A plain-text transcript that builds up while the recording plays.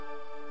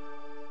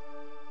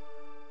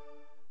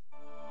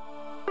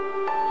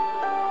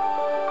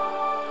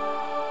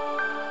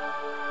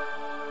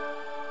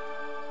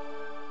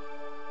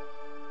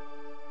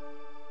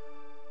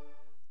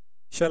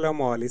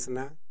Shalom, our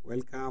listener.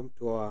 Welcome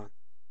to our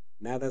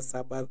another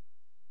Sabbath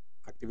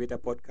Activator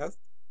podcast.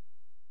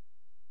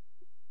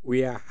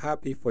 We are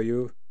happy for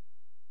you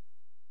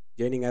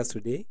joining us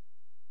today.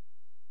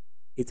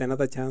 It's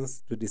another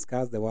chance to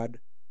discuss the word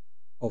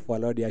of our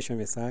Lord Yeshua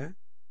Messiah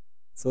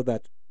so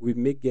that we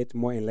may get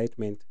more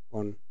enlightenment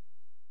on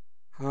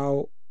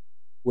how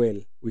well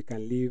we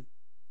can live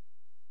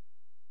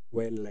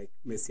well like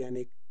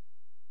Messianic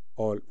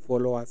or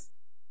followers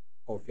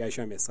of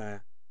Yeshua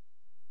Messiah.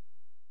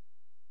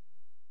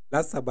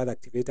 Last Sabbath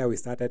Activator, we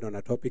started on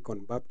a topic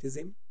on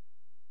baptism,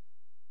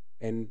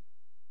 and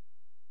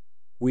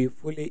we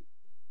fully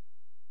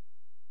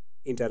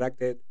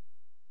interacted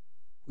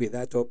with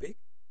that topic,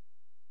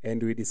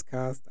 and we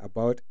discussed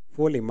about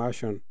full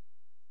immersion,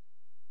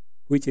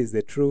 which is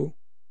the true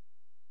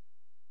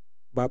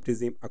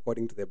baptism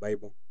according to the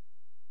Bible.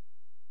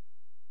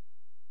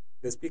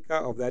 The speaker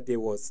of that day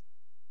was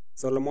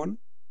Solomon,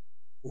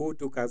 who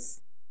took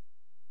us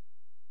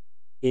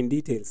in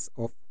details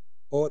of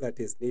all that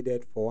is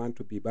needed for one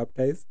to be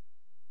baptized,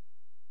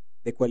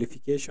 the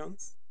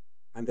qualifications,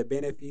 and the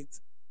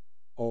benefits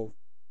of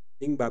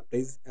being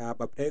baptized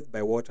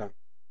by water,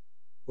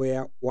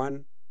 where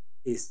one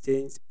is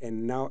changed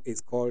and now is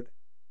called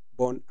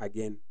born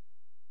again.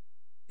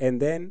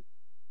 And then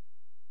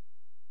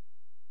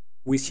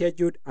we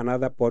scheduled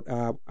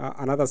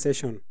another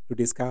session to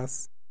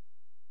discuss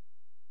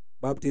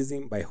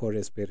baptism by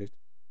Holy Spirit.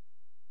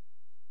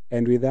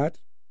 And with that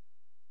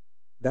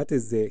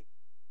is the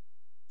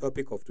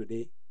topic of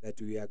today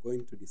that we are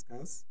going to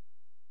discuss.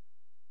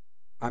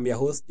 I'm your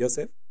host,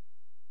 Joseph,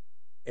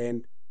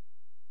 and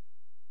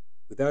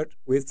without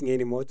wasting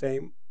any more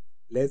time,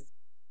 let's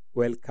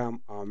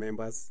welcome our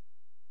members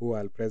who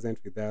are present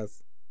with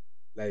us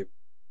live.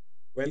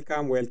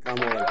 Welcome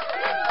all.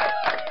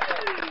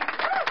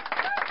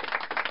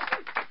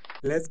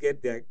 Let's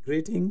get their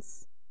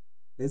greetings.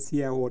 Let's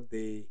hear what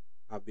they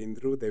have been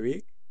through the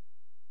week,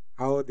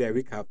 how their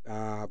week have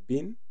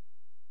been.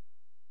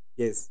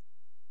 Yes.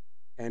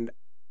 And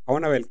I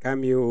want to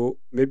welcome you.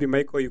 Maybe,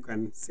 Michael, you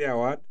can say a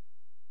word.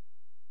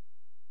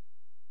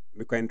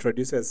 You can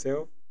introduce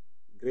yourself,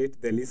 greet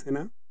the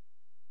listener,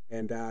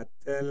 and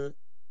tell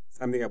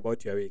something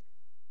about your week.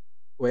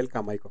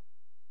 Welcome, Michael.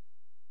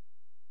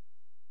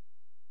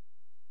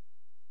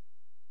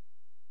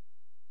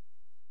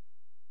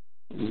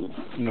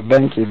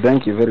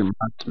 Thank you very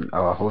much,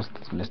 our host,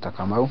 Mr.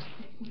 Kamau.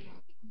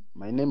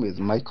 My name is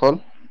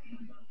Michael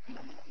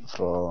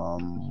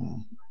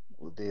from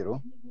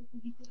Udiro.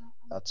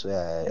 That's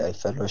where I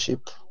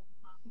fellowship,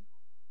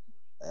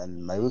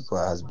 and my week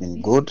has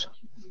been good.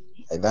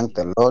 I thank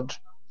the Lord.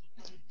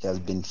 He has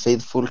been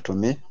faithful to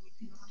me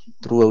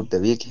throughout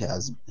the week. He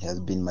has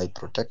been my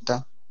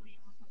protector.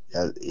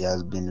 He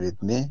has been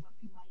with me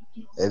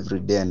every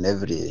day and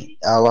every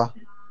hour.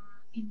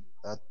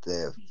 That's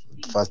the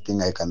first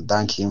thing I can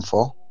thank him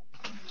for.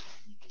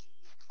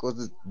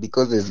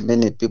 Because there's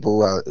many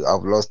people who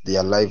have lost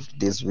their life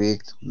this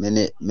week.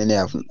 Many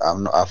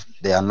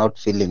they are not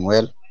feeling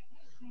well,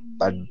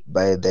 but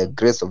by the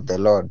grace of the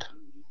Lord,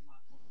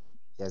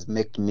 He has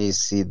made me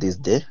see this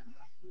day,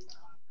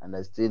 and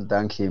I still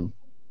thank Him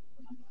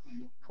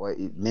for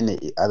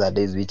many other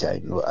days which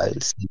I know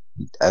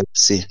I'll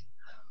see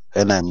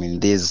when I'm in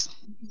this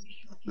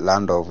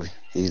land of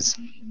His.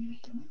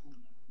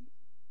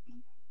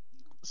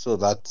 So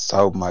that's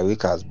how my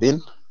week has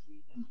been,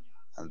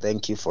 and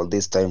thank you for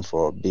this time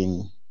for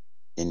being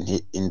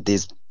in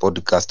this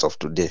podcast of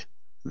today.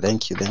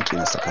 Thank you,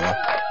 Mr. Kala.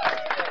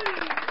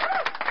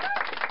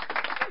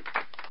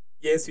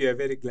 Yes, we are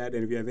very glad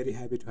and we are very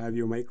happy to have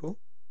you, Michael.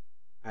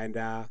 And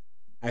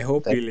I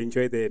hope you'll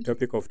enjoy the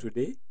topic of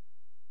today.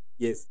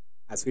 Yes,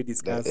 as we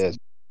discuss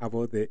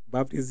about the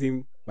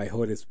baptism by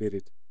Holy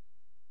Spirit.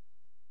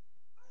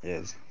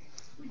 Yes.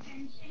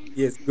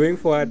 Yes, going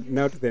forward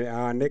now to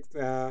our next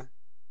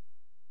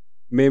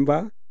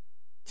member,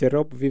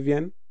 Cherop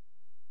Vivian.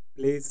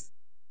 Please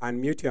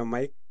unmute your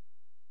mic.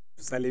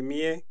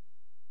 Tusalimie,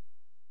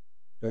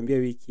 tuambie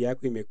wiki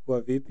yako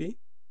imekuwa vipi,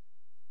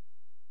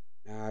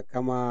 na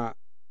kama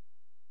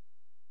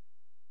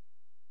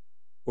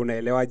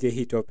unaelewaje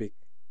hii topic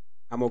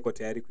ama uko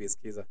tayari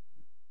kuisikiza.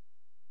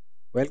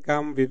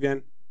 Welcome,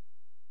 Vivian.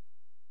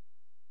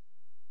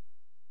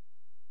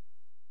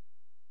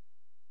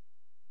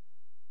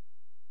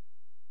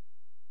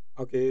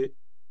 Okay,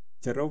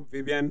 Cherop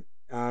Vivian.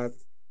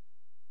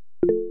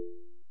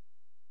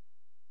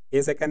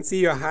 Yes, I can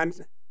see your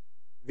hand.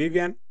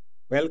 Vivian,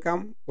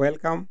 welcome.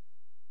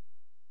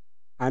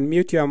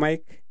 Unmute your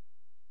mic.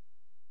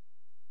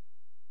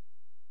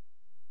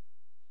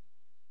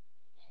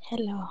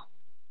 Hello.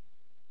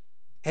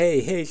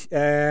 Hey,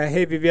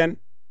 Vivian.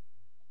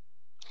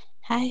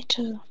 Hi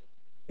too.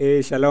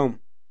 Hey,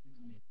 shalom.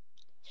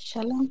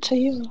 Shalom to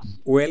you.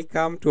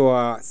 Welcome to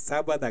our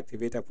Sabbath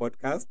Activator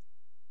podcast.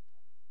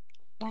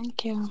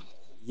 Thank you.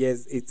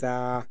 Yes,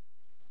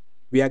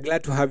 we are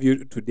glad to have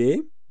you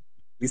today,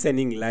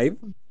 listening live.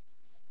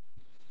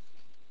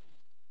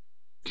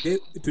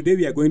 Today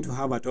we are going to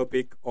have a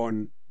topic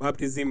on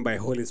baptism by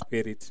Holy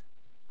Spirit.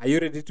 Are you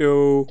ready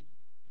to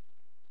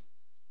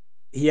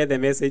hear the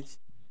message?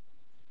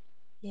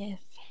 Yes.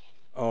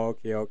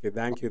 Okay.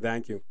 Thank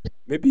you.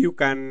 Maybe you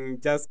can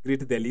just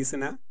greet the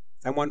listener,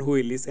 someone who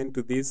will listen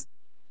to this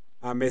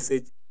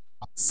message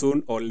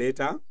soon or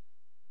later,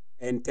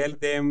 and tell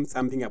them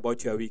something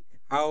about your week.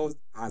 How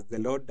has the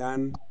Lord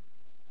done?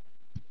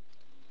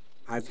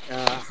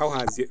 How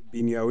has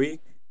been your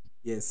week?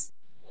 Yes,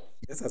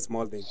 just a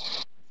small thing.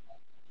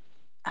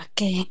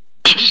 Okay.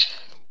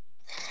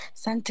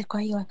 Asante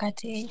kwa hii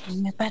wakati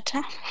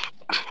nimepata.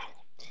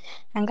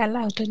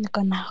 Angalau tu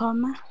niko na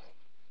homa.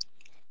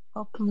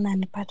 Hope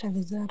mnanipata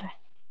vizuri.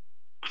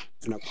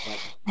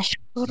 Tunakupata.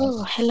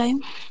 Nashukuru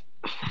Helen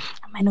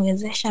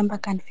ameniwezesha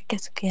mpaka nifike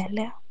siku ya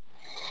leo.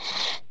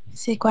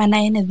 Sikuwa na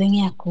anything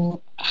ya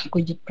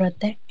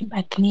kujiprotect,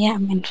 but ni yeye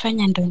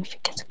amenifanya ndo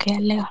nifike siku ya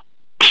leo.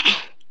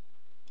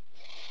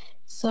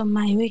 So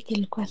my week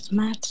ilikuwa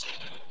smart.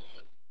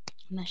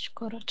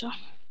 Nashukuru tu.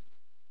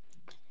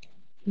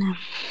 Naam.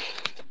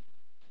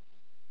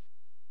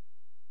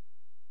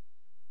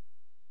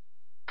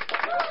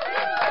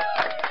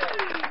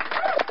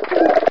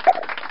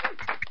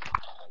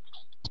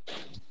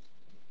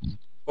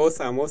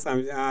 Awesome.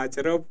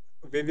 Cherop,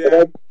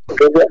 Vivian,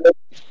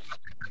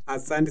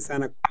 asante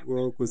sana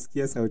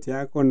kusikia sauti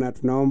yako, na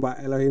tunaomba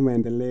Elohim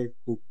aendelee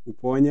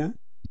kuponya.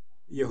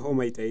 Hiyo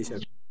homa itaisha.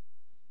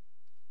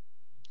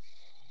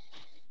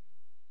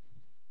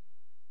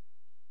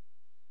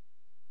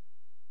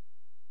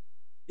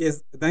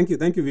 Yes, thank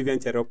you Vivian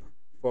Cherop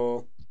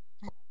for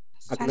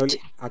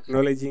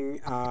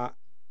acknowledging our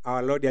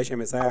Lord Yahshua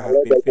Messiah has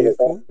been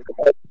faithful,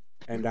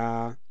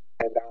 and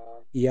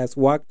he has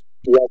worked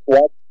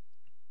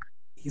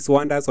his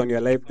wonders on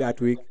your life that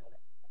week,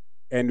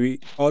 and we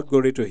all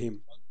glory to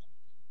him.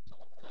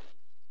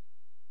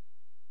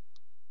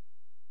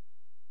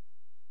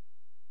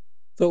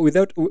 So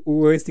without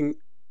wasting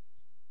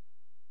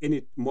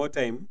any more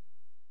time,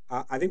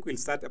 I think we'll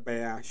start by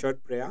a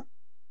short prayer.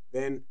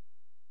 Then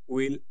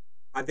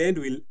at the end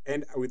we'll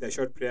end with a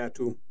short prayer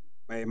too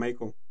by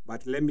Michael.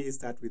 But let me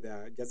start with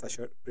just a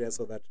short prayer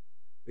so that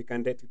we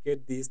can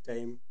dedicate this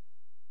time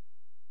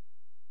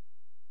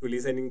to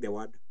listening the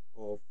word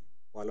of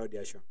our Lord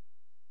Yahshua.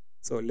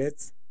 So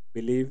let's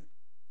believe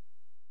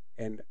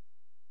and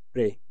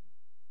pray.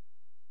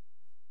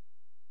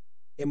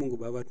 Mungu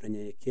Baba,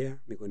 tunanyenyekea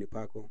miguuni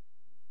pako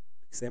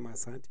tukisema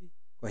asante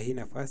kwa hii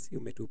nafasi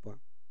umetupa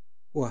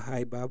kuwa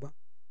hai Baba,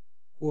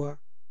 kuwa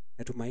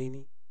na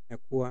tumaini na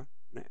kuwa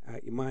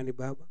na imani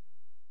Baba,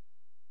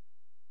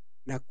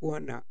 na kuwa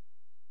na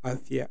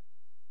afya.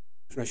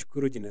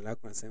 Tunashukuru jina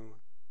lako, nasema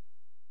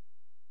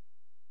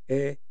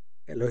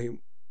Elohim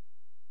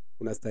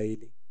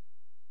unastahili.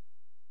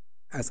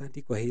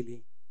 Asante kwa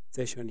hili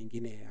session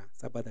nyingine ya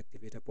Sabbath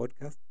Activator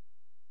Podcast.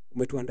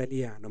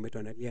 Umetuandalia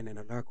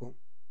neno lako.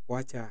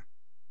 Wacha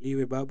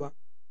liwe Baba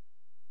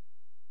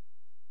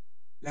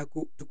la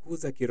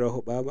kutukuza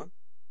kiroho Baba,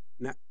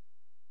 na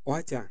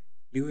wacha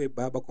liwe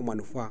Baba kwa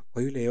manufaa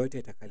kwa yule yote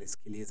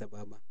atakalisikiliza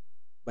Baba.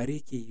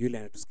 Bariki yule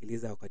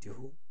anatusikiliza wakati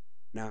huu,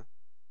 na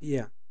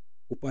pia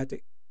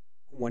upate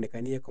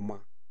kumwonekania kwa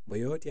mambo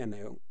yote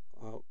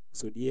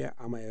anayokusudia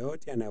ama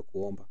yote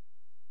anayokuomba.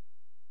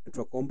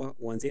 Tunakuomba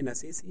uanzie na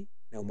sisi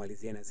na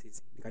umalizie na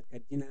sisi. Ni katika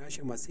jina la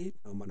Yahshua Masihi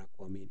tunaomba na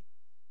kuamini.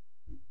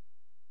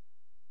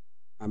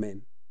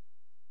 Amen.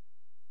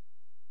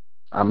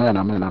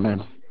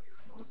 Amen.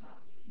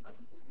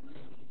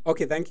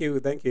 Okay, thank you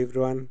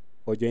everyone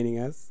for joining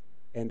us,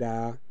 and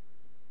I'll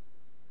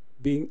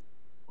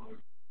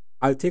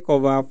take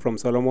over from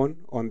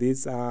Solomon on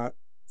this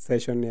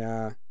session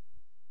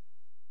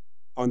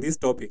on this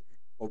topic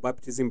of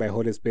baptism by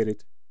Holy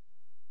Spirit.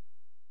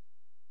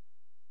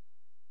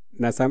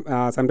 Now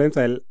sometimes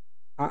I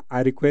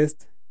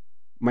request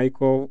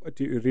Michael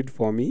to read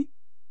for me,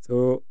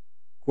 so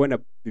kuwa na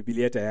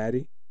Biblia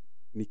tayari,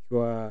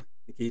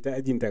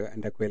 nikihitaji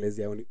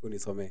nitakuelezea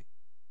unisomee.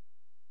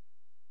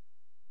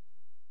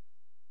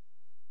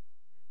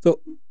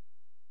 So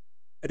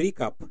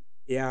recap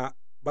ya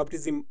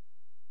baptism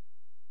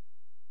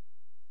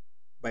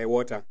by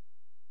water.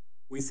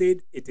 We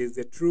said it is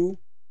a true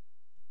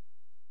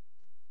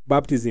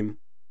baptism,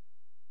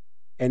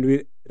 and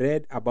we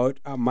read about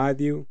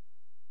Matthew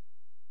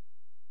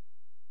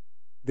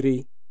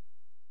 3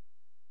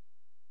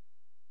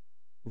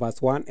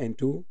 verse 1 and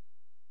 2,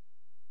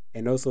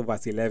 and also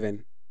verse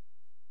 11,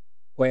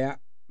 where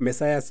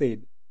Messiah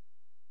said,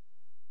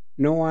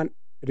 no one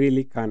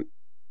really can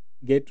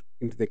get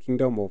into the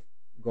kingdom of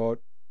God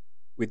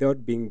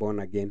without being born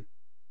again.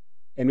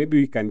 And maybe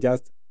we can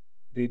just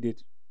read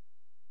it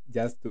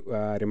just to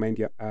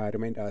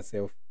remind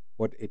ourselves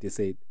what it is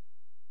said.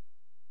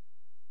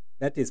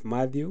 That is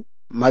Matthew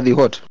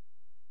what?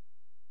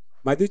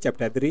 Matthew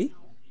chapter 3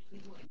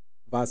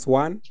 verse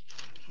 1.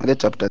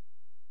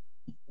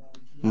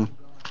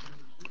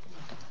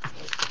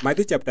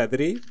 Matthew chapter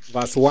 3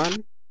 verse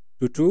 1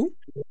 to 2,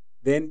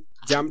 then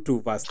jump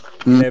to verse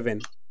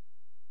 11.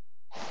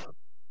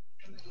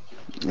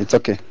 It's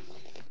okay.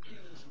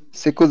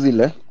 Siku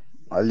zile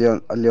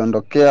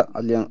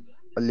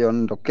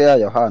aliondokea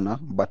Yohana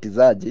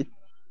Mbatizaji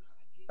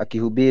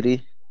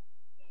akihubiri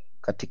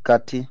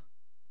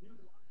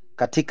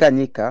katika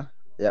nyika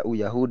ya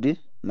Uyahudi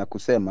na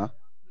kusema,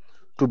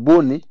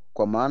 tubuni,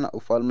 kwa maana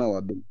ufalme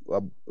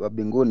wa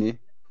mbinguni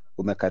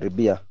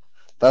umekaribia.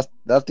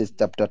 That is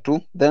chapter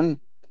 2. Then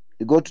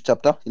you go to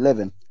chapter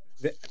 11.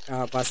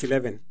 Verse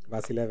 11.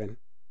 Verse 11.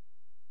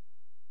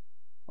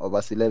 Or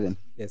verse 11.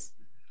 Yes.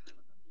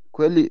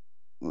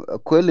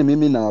 Kweli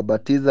mimi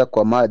nawabatiza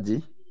kwa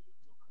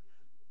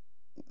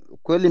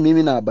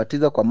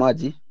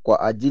maji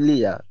kwa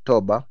ajili ya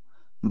toba,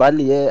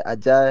 mbali yeye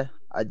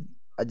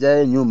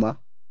ajaye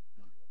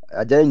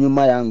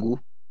nyuma yangu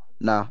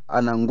na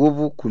ana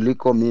nguvu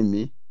kuliko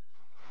mimi,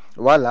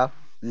 wala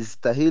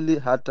sistahili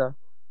hata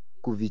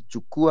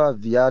kuvichukua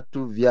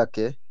viatu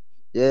vyake.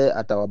 Yeye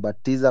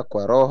atawabatiza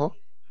kwa Roho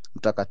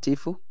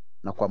Mtakatifu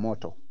na kwa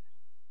moto.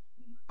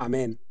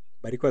 Amen.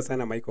 Barikiwa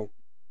sana Michael.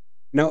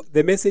 Now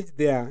the message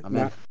there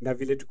na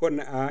vile tuko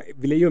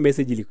vile hiyo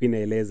message ilikuwa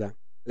inaeleza,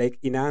 like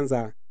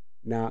inaanza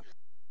na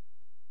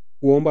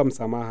kuomba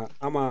msamaha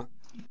ama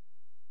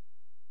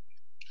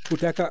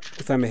kutaka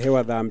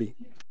kusamehewa dhambi.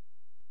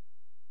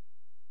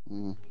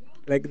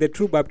 Like the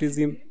true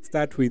baptism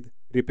start with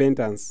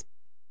repentance.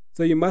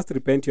 So you must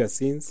repent your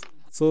sins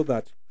so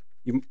that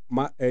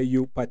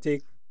you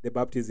partake the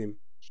baptism.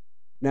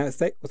 Na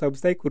kwa sababu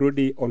sitaki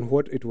kurudi on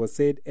what it was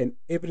said, and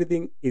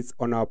everything is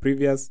on our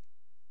previous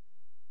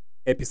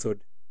episode.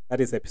 That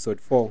is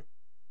episode 4.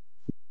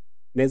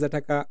 Naweza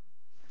taka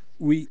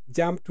we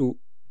jump to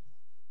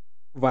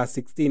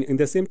verse 16 in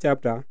the same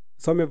chapter.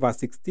 Some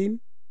verse 16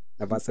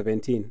 na verse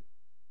 17.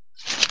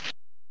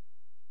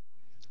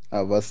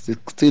 Verse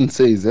 16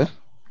 says,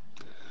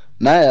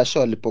 naye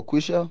Yashua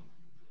alipokwisha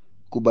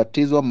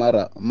kubatizwa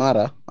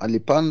mara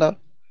alipanda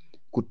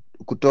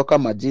kutoka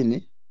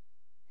majini,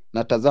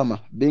 na tazama,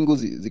 mbingu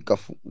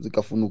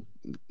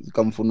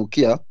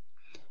zikamfunukia,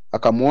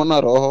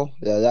 akamwona Roho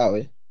ya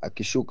Yawe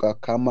akishuka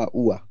kama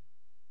ua,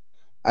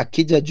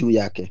 akija juu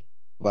yake.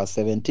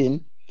 Verse 17,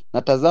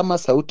 na tazama,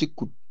 sauti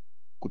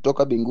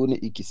kutoka mbinguni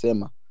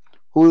ikisema,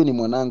 huyu ni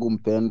mwanangu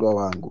mpendwa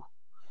wangu,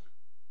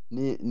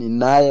 ni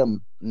naye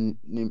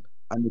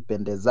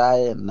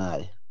anipendezaye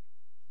naye.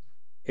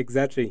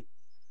 Exactly.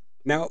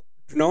 Now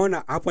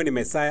tunaona hapo ni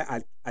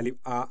Messiah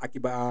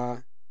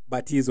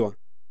akibatizwa.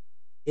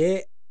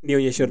 Ni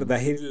onyesho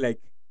dhahiri,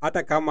 like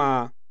hata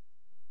kama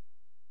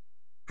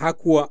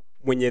hakuwa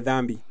mwenye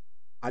dhambi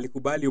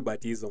alikubali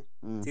ubatizo.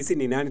 Sisi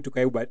ni nani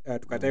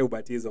tukatae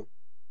ubatizo?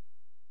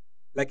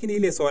 Lakini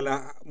ile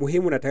swala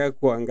muhimu nataka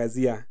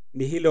kuangazia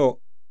ni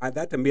hilo,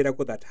 that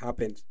miracle that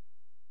happened,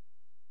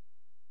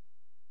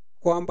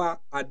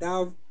 kwamba a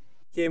dove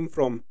came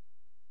from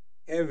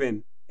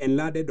heaven and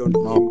landed on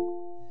him,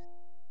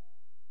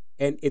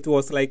 and it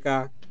was like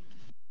a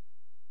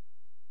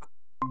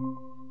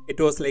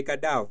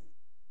dove.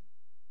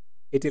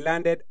 It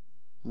landed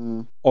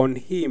on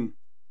him,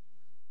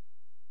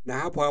 na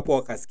hapo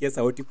wakasikia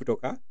sauti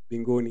kutoka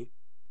mbinguni.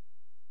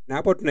 Na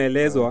hapo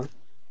tunaelezwa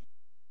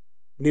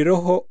ni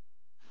Roho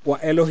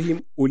wa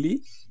Elohim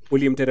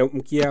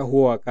ulimteremkia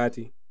huo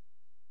wakati.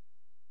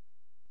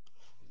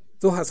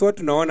 So haswa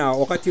tunaona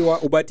wakati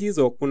wa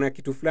ubatizo kuna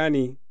kitu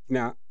fulani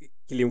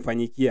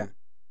kilimfanyikia,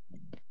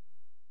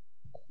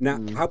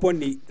 na hapo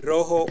ni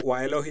Roho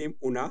wa Elohim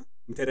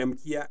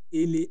unamteremkia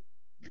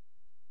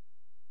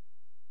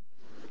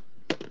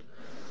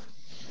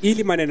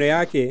ili maneno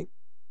yake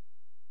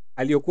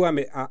aliyokuwa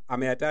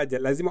ameyataja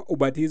lazima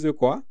ubatizwe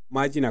kwa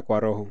maji na kwa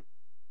Roho.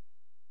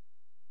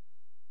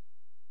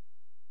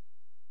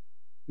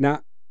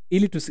 Na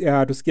ili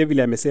tusikie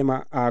vile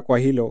amesema kwa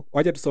hilo,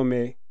 wacha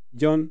tusome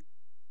John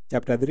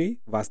chapter 3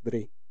 verse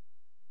 3.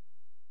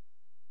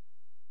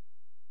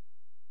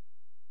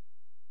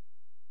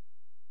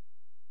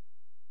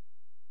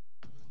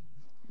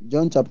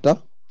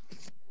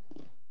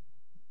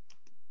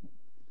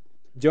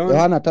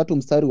 Yohana 3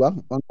 mstari wa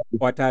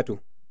 3.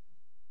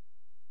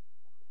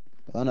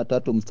 Yohana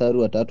 3 mstari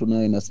wa 3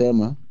 nayo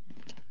inasema,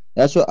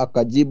 Yashua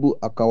akajibu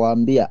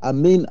akawaambia,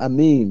 amin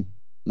amin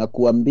na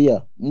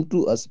kuambia,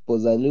 mtu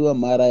asipozaliwa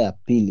mara ya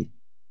pili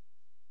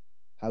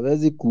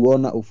hawezi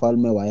kuona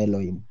ufalme wa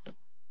Elohim.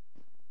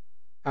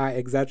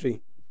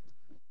 Exactly.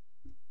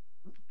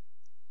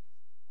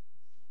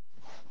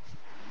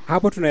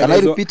 Hapo tunaelezwa.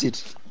 Can I repeat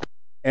it?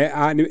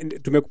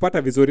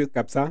 Tumekupata vizuri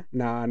kabisa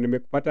na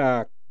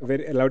nimekupata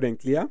very loud and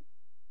clear,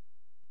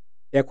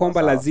 ya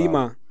kwamba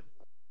lazima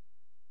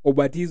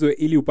ubatizwe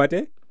ili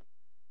upate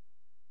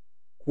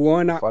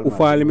kuona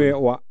ufalme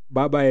wa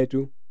Baba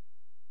yetu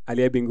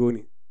aliye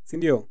mbinguni, si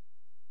ndio?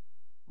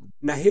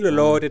 Na hilo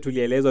lote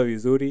tulielezwa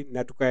vizuri,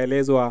 na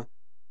tukaelezwa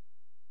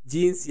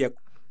jinsi ya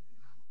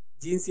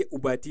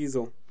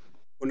ubatizo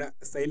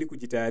unastahili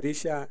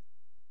kujitayarisha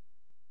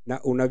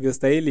na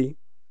unavyostahili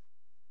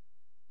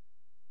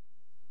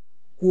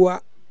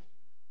kuwa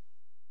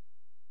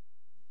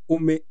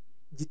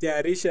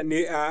umejitayarisha.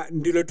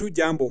 Ndilo tu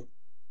jambo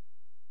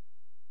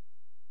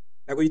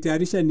na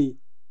kujitayarisha ni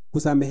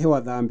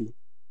kusamehewa dhambi,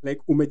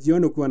 like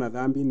umejiona ukiwa na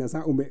dhambi na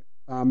sasa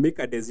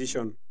make a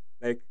decision,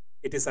 like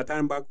it is a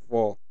turn back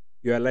for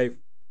your life.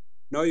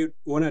 Now you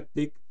want to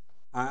take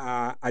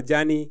a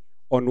journey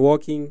on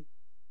walking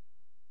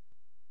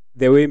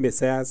the way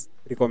Messiahs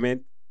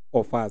recommend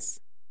of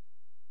us.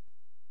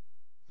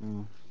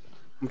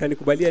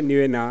 Mtanikubalia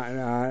niwe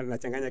na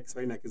nachanganya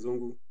Kiswahili na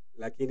Kizungu,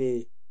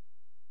 lakini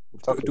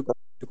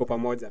tuko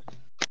pamoja.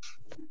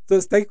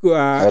 So sitaki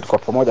tuko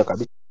pamoja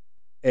kabisa.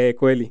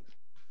 Kweli.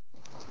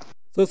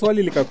 So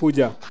swali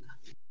likakuja.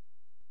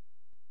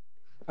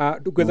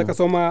 Tukiweza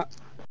kusoma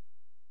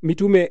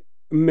Mitume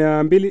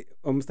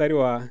 2 mstari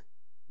wa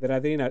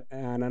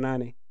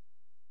 38.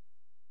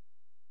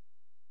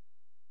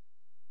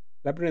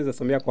 Labda tunaweza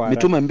somea kwa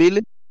Mitume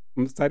 2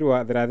 mstari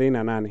wa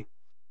 38.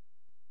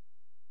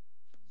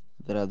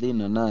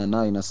 38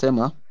 nayo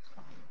inasema,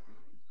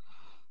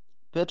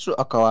 Petro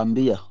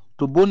akawaambia,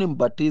 tubuni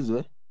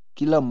mbatizwe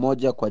kila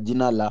mmoja kwa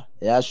jina la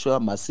Yahshua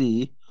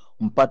Masihi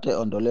mpate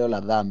ondoleo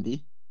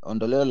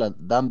la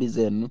dhambi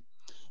zenu,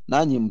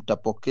 nanyi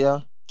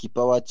mtapokea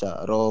kipawa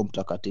cha Roho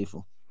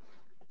Mtakatifu.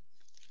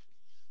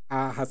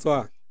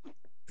 Haswa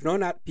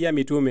tunaona pia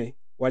mitume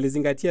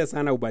walizingatia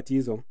sana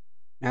ubatizo,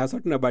 na haswa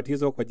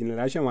tunabatizwa kwa jina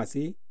la Yahshua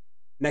Masihi,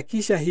 na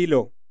kisha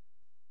hilo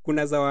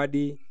kuna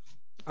zawadi,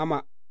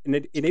 ama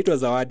inaitwa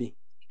zawadi,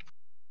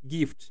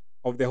 gift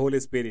of the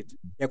Holy Spirit,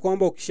 ya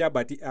kwamba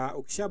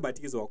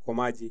ukishabatizwa kwa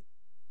maji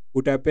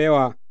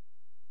utapewa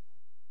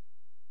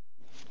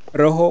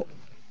Roho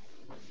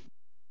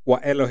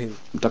wa Elohim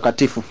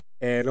Mtakatifu.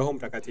 Roho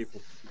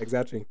Mtakatifu.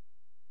 Exactly.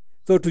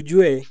 So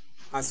tujue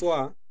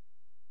haswa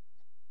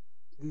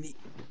ni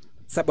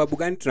sababu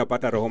gani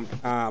tunapata Roho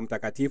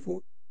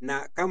Mtakatifu,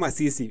 na kama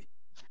sisi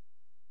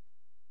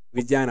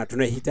vijana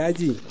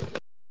tunahitaji.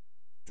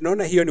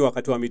 Tunaona hiyo ni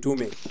wakati wa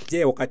mitume.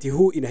 Je, wakati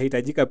huu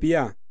inahitajika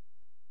pia?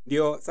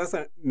 Ndio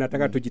sasa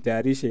nataka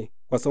tujitayarishe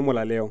kwa somo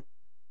la leo.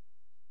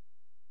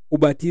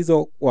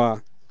 Ubatizo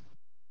kwa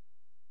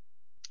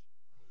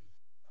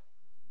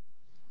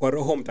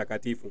Roho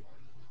Mtakatifu.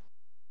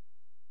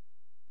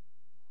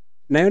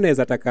 Nayo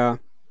naweza taka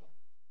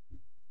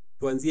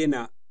tuanzie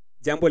na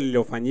jambo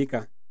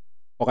lililofanyika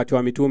wakati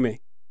wa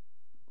mitume,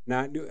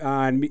 na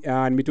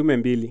mitume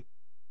 2.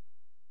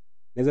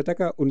 Naweza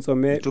taka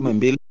unisomee Mitume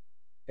 2.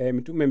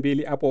 Mitume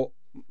 2 hapo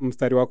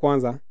mstari wa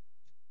kwanza.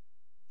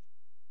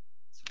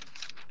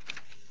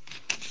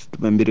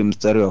 Mitume 2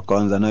 mstari wa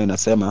kwanza nayo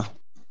inasema,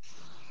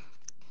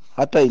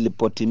 hata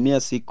ilipotimia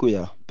siku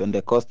ya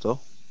Pentekosto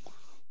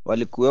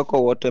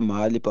walikuweko wote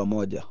mahali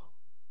pamoja.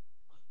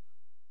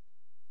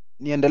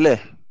 Niendelee?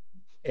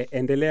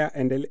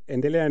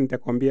 Endelea,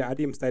 nitakwambia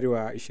hadi mstari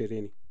wa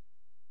 20.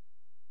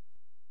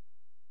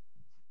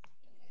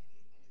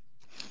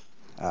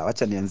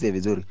 Wacha nianzie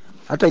vizuri.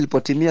 Hata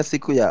ilipotimia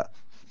siku ya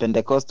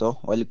Pentekosto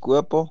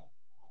walikuwepo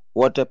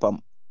wote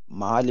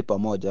mahali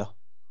pamoja.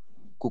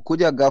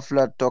 Kukuja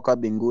ghafla toka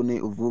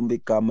mbinguni uvumbi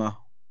kama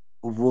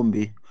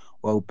uvumbi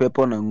wa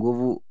upepo na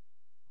nguvu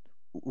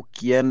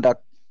ukienda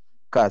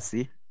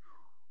kasi,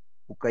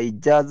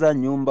 ukaijaza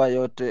nyumba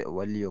yote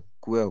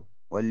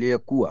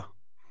waliokuwa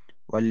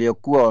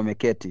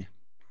wameketi.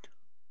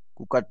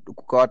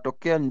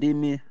 Kukawatokea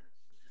ndimi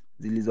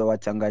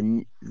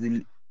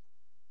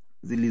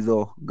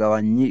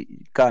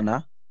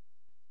zilizogawanyikana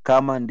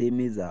kama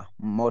ndimi za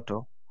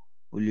moto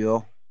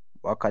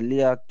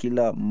uliowakalia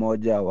kila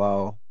mmoja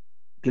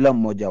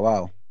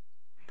wao.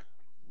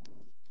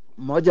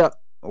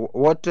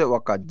 Wote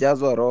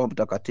wakajazwa Roho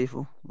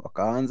Mtakatifu,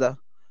 wakaanza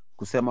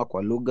kusema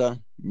kwa lugha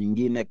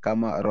nyingine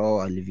kama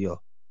Roho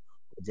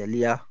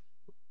alivyojalia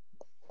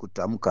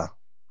kutamka.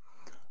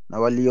 Na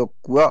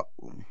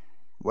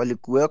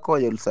walikuweko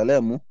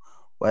Yerusalemu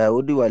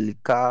Wayahudi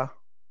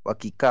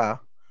wakikaa,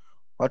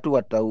 watu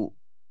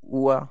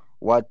wataua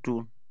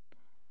watu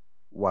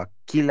wa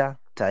kila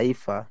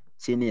taifa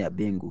chini ya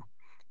mbingu.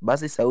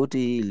 Basi sauti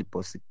hii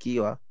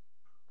iliposikiwa,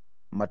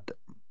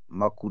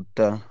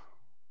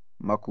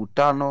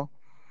 makutano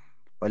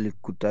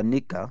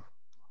walikutanika,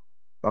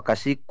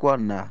 wakashikwa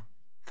na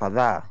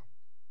fadhaa,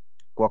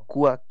 kwa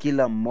kuwa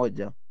kila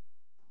mmoja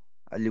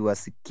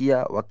aliwasikia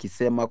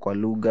wakisema kwa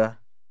lugha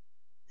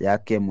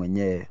yake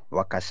mwenyewe.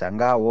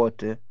 Wakashangaa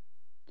wote,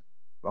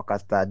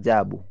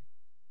 wakastaajabu,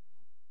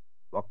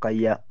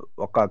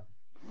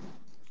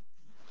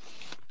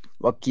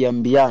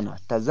 wakiambiana,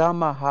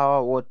 tazama,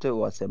 hawa wote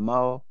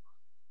wasemao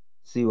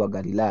si wa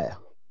Galilaya?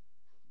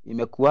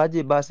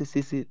 Imekuwaje basi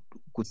sisi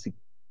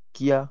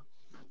kusikia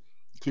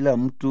kila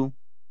mtu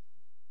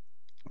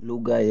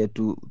lugha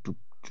yetu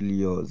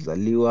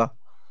tuliyozaliwa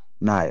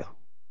nayo?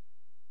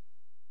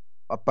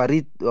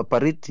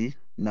 Wapariti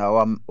na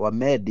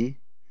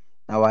Wamedi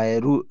na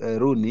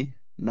Waeruni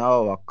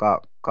nao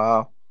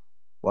wakakaa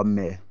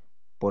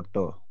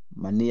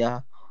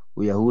wamepotomania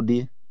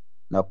Uyahudi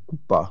na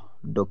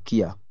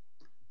Kupadokia,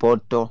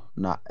 Ponto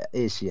na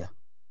Asia,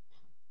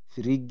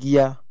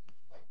 Frigia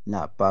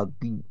na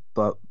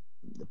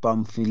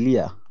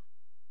Pamfilia,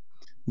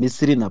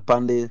 Misri na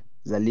pande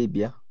za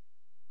Libya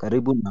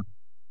karibu na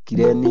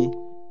Kireni,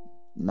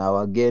 na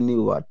wageni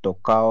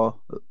watokao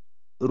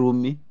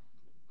Rumi,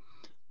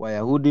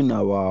 Wayahudi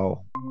na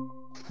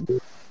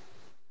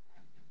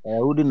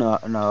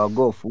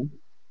Wagofu,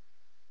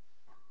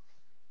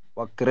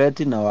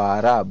 Wakreti na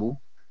Waarabu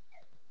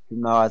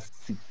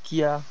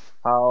tunawasikia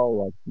hao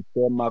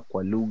wakisema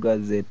kwa lugha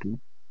zetu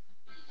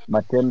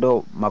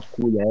matendo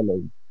makuu ya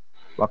Elohim.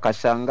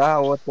 Wakashangaa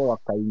wote,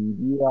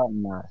 wakaingia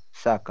na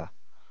shaka,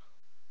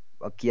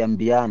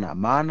 wakiambiana,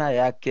 maana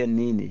yake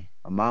nini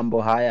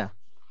mambo haya?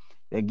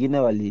 Wengine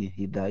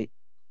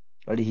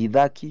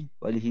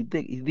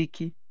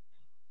walihidhiki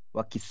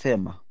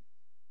wakisema,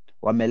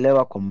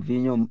 wamelewa kwa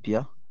mvinyo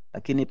mpya.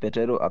 Lakini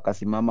Petero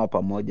akasimama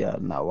pamoja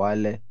na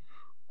wale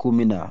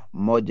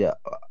 11,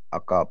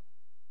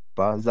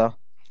 akapaza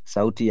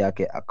sauti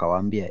yake,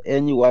 akawaambia,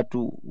 enyi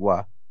watu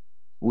wa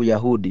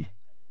Uyahudi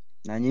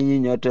na nyinyi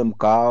nyote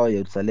mkaao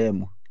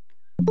Yerusalemu,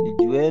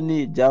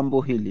 lijueni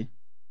jambo hili,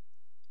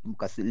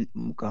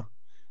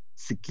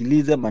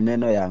 mkasikilize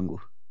maneno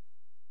yangu.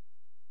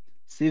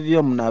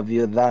 Sivyo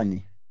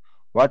mnavyodhani,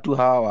 watu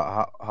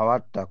hawa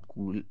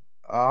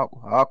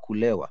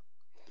hawakulewa,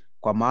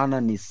 kwa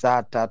maana ni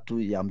saa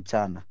 3 ya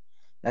mchana.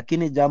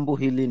 Lakini jambo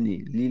hili ni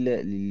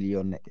lile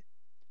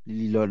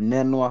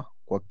lililonenwa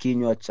kwa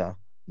kinywa cha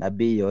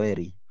nabii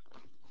Yoeli.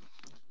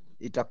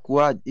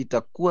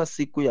 Itakuwa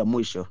siku ya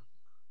mwisho,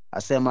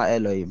 asema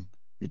Elohim,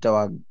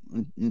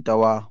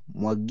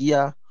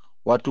 nitawamwagia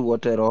watu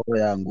wote roho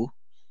yangu,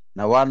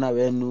 na wana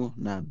wenu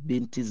na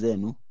binti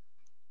zenu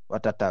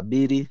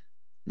watatabiri,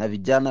 na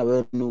vijana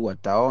wenu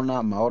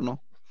wataona maono,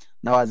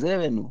 na wazee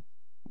wenu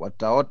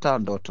wataota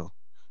ndoto.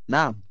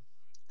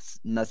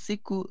 Na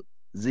siku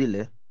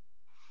zile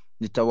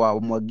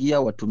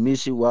nitawamwagia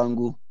watumishi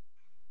wangu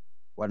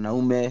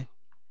wanaume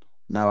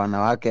na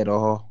wanawake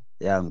roho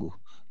yangu,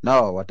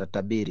 nao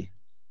watatabiri.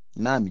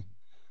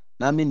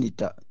 Nami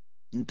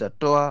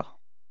nitatoa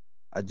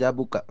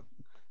ajabu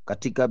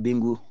katika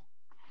bingu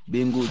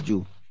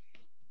juu,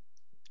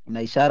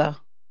 na ishara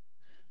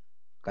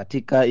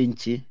katika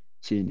nchi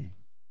chini,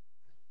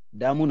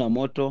 damu na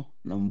moto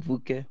na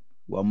mvuke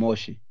wa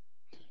moshi.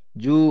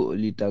 Juu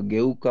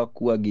litageuka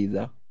kuwa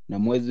giza na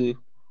mwezi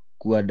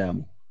kuwa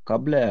damu,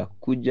 kabla ya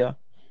kuja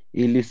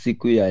ili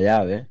siku ya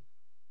Yawe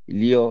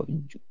iliyo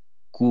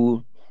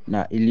kuu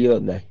na iliyo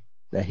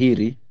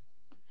dhahiri.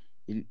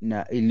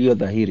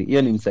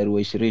 Hiyo ni mstari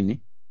wa 20.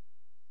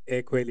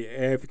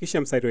 Kweli.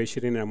 Fikisha mstari wa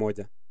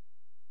 21.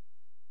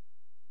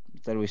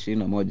 Mstari wa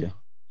 21.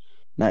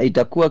 Na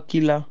itakuwa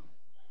kila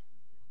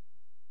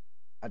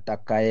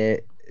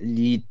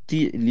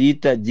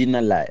atakayeliita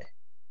jina la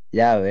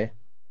Yawe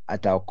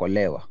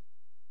ataokolewa.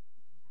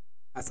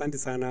 Asante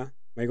sana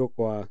Michael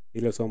kwa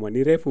hilo somo.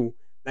 Ni refu,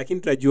 lakini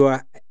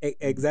tutajua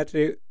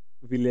exactly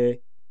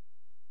vile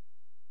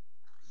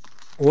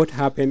what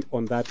happened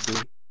on that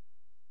day.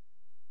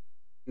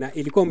 Na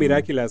ilikuwa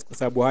miraculous kwa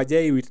sababu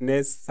hajai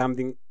witness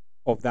something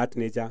of that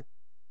nature.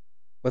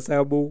 Kwa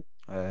sababu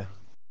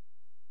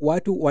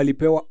watu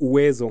walipewa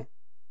uwezo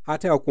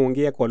hata wa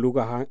kuongea kwa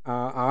lugha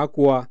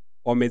hawakuwa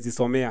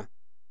wamezisomea.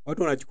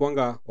 Watu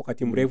wanachukuanga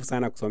wakati mrefu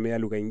sana kusomea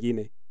lugha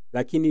nyingine,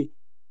 lakini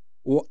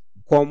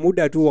kwa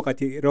muda tu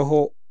wakati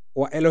roho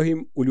wa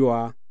Elohim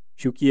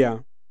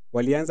uliwashukia,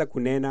 walianza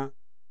kunena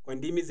kwa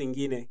ndimi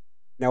zingine,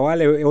 na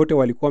wale wote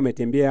walikuwa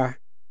wametembea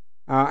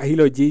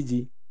hilo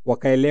jiji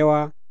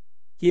wakaelewa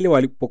kile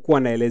walipokuwa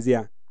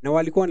naelezea, na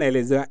walikuwa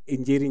naelezea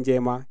injili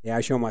njema ya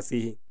Yahshua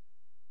Masihi.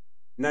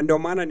 Na ndio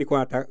maana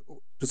niko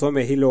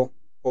tusome hilo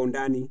kwa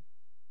undani,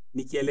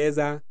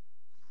 nikieleza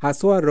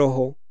haswa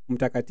Roho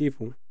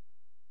Mtakatifu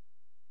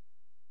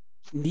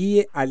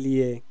ndiye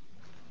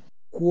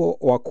aliyekuwa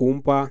wa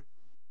kumpa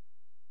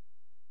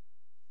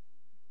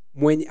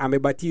mwenye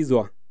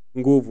amebatizwa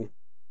nguvu.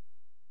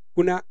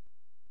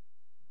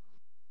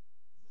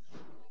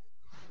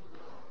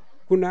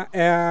 Kuna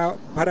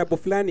parable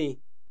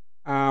fulani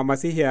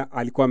Masihi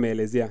alikuwa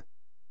ameelezea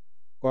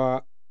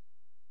kwa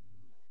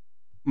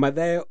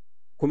Mathayo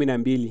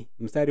 12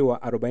 mstari wa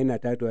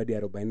 43 hadi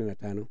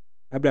 45.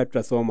 Labda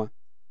tutasoma,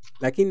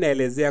 lakini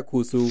naelezea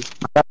kuhusu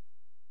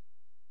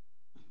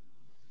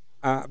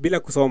bila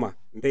kusoma,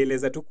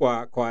 nitaeleza tu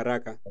kwa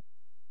haraka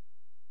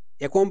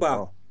ya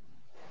kwamba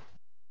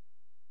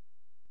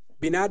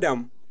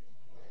binadamu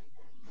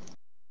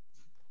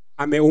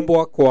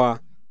ameumbwa kwa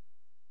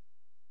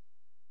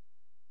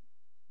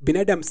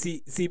binadamu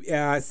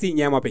si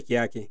nyama peke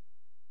yake,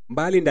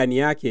 mbali ndani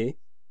yake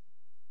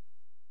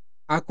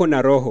ako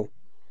na roho.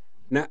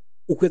 Na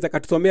ukiweza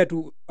katusomea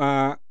tu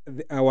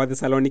wa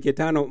Thessalonike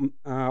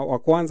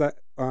 5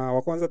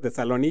 wa kwanza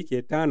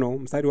Thessalonike 5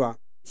 mstari wa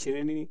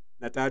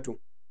 23.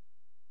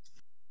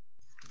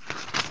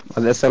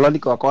 Wa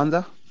Thessalonike wa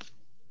kwanza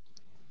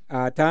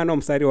 5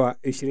 mstari wa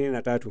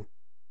 23.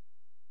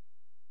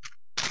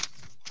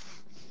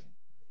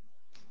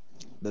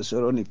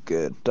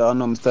 Thessalonike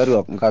 5 mstari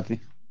wa ngapi?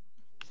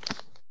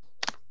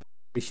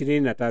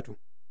 23.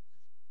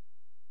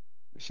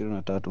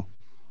 23.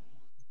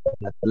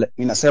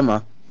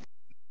 Inasema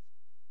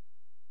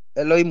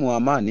Elohim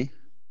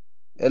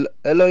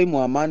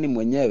wa amani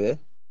mwenyewe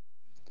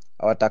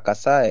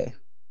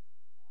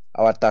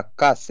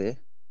awatakase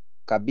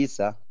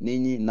kabisa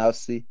ninyi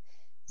nafsi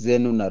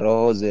zenu na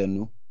roho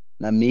zenu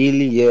na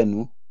miili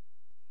yenu,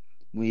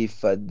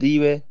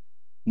 muhifadhiwe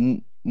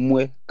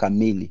mwe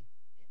kamili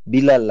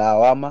bila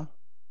lawama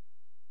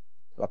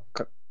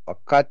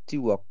wakati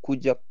wa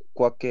kuja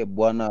kwake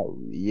Bwana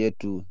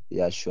yetu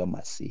Yashua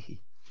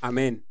Masihi.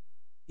 Amen.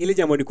 Ile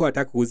jambo nilikuwa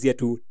nataka kuuzia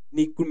tu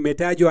ni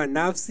kumetajwa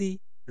nafsi,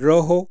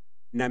 roho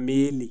na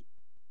miili,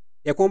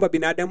 ya kwamba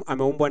binadamu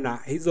ameumbwa na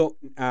hizo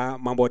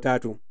mambo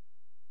tatu,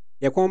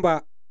 ya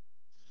kwamba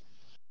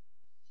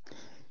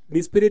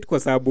ni spirit kwa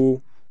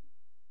sababu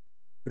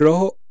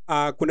roho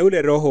kuna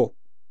ule roho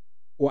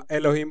wa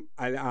Elohim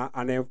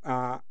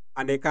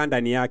anayekaa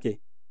ndani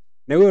yake,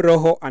 na huyo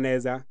roho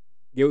anaweza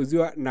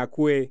geuziwa na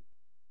kuwe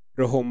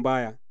roho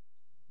mbaya.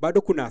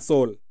 Bado kuna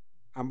soul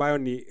ambayo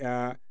ni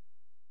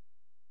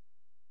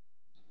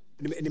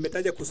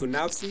nimetaja kuhusu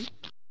nafsi,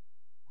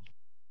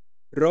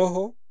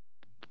 roho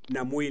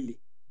na mwili.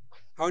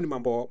 Hao ni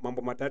mambo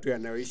matatu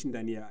yanayoishi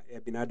ndani ya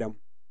binadamu.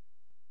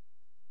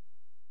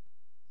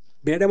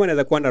 Binadamu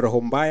anaweza kuwa na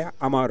roho mbaya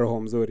ama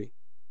roho mzuri.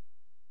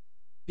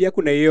 Pia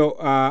kuna hiyo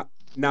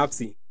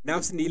nafsi.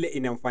 Nafsi ni ile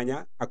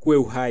inamfanya akuwe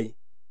uhai,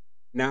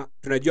 na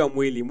tunajua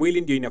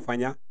mwili ndio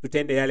inafanya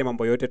tutende yale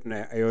mambo yote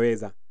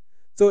tunayoweza.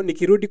 So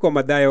nikirudi kwa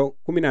Mathayo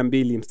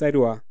 12 mstari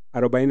wa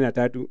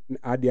 43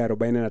 hadi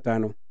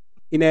 45,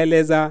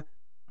 inaeleza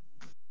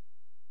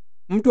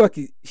mtu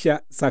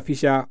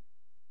akishasafisha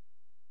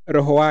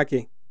roho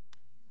wake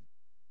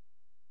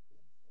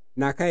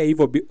na akae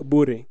hivyo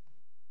bure,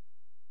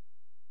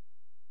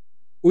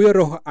 huyo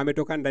roho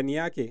ametoka ndani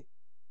yake,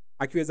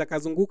 akiweza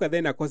kazunguka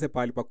then akose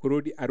pahali pa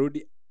kurudi,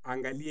 arudi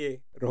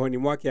angalie rohoni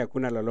mwake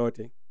hakuna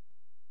lolote,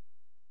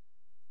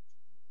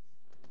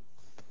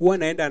 huwa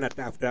naenda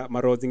anatafuta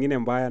maroho zingine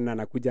mbaya na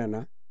anakuja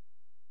na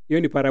hiyo.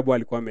 Ni parable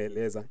alikuwa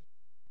ameeleza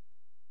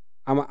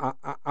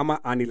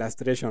ama an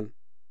illustration,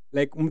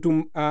 like mtu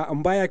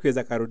mbaya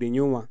akiweza karudi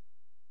nyuma,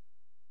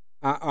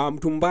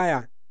 mtu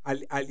mbaya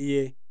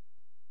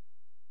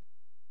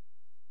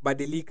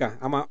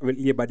aliyebadilika ama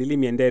aliyebadili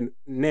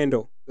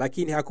mienendo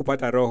lakini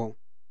hakupata roho,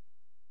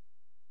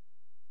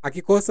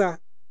 akikosa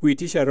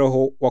kuitisha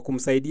roho wa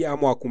kumsaidia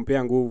ama wa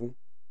kumpea nguvu,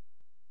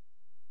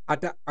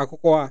 hata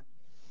akokoa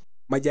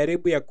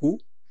majaribu ya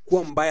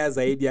kuwa mbaya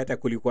zaidi hata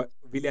kuliko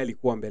vile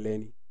alikuwa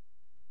mbeleni.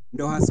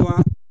 Ndo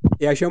haswa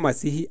Yashua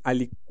Masihi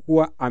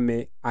alikuwa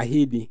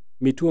ameahidi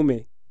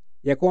mitume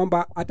ya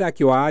kwamba hata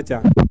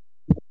akiwaacha,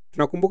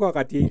 tunakumbuka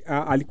wakati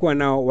alikuwa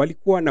nao,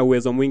 walikuwa na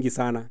uwezo mwingi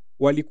sana,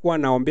 walikuwa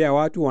naombea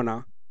watu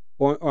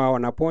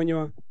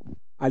wanaponywa,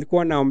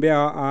 alikuwa naombea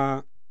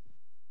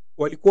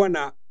walikuwa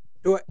na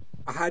toa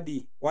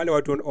ahadi wale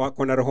watu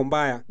wako na roho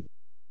mbaya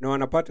na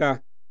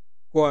wanapata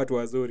kuwa watu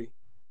wazuri,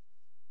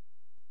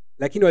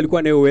 lakini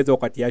walikuwa na uwezo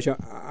wakati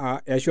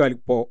Yashua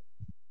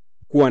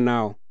alipokuwa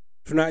nao.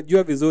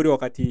 Tunajua vizuri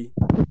wakati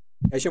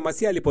Yashua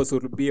Masihi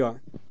aliposulubiwa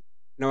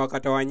na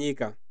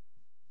wakatawanyika,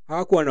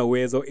 hawakuwa na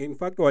uwezo. In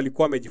fact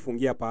walikuwa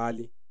wamejifungia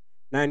pahali,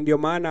 na ndio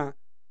maana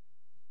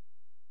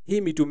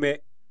hii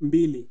mitume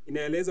mbili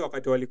inaeleza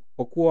wakati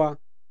walipokuwa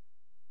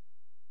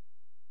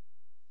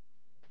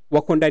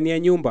wako ndani ya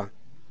nyumba,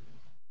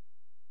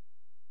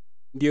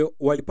 ndio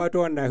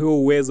walipatwa na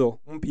huo uwezo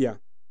mpya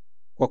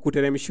kwa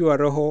kuteremshiwa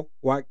roho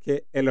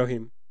wake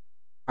Elohim,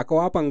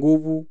 akawapa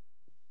nguvu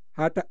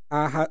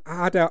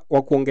hata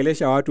wa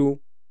kuongelesha watu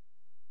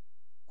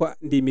kwa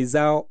ndimi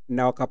zao,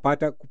 na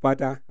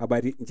kupata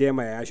habari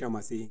njema ya Yashua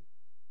Masihi.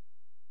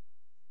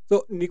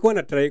 So nilikuwa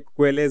nataka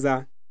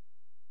kueleza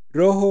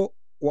roho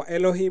wa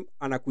Elohim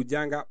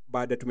anakujanga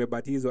baada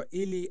tumebatizwa,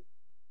 ili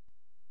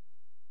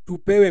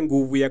tupewe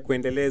nguvu ya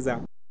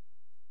kuendeleza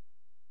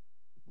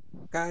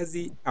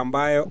kazi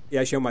ambayo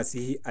Yashua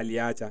Masihi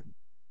aliacha,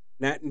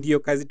 na ndiyo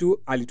kazi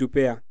tu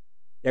alitupea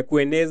ya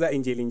kueneza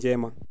injili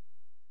njema.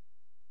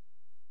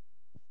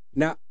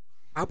 Na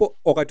hapo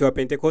wakati wa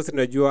Pentecost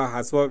tunajua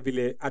haswa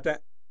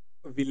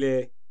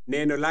vile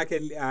neno lake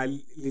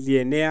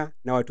lilienea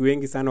na watu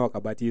wengi sana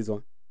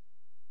wakabatizwa.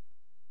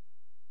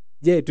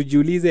 Je,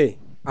 tujiulize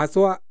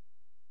haswa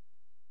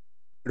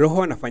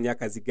roho anafanya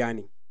kazi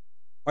gani?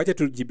 Wacha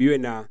tujibiwe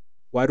na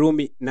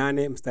Warumi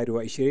 8 mstari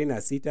wa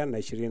 26 na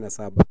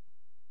 27.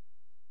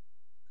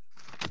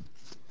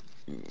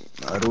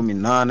 Warumi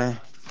 8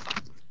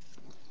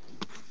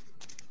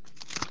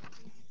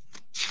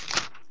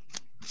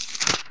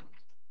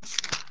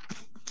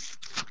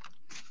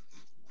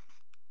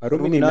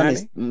 Warumi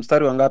 8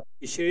 mstari wa ngapi?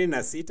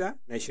 26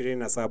 na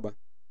 27.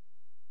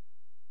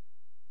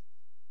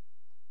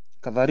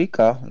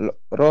 Kadhalika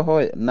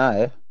roho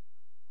naye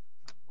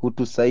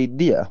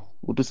hutusaidia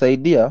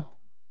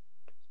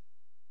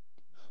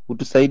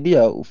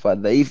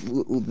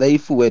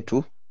udhaifu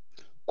wetu,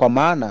 kwa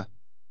maana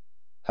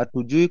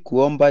hatujui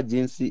kuomba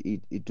jinsi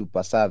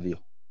itupasavyo,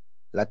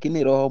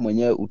 lakini roho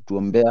mwenyewe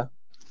utuombea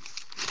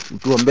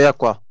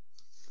kwa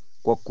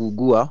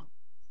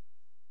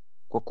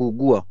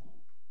kuugua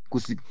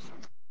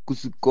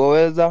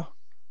kusikoweza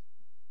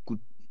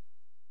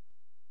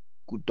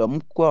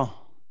kutamkwa.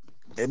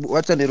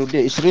 Wacha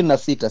nirudie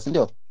 26, si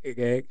ndio?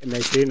 Na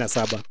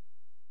 27.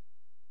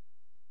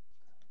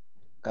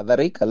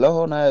 Kadhalika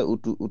roho naye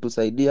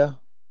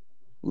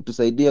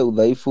utusaidia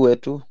udhaifu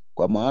wetu,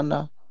 kwa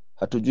maana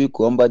hatujui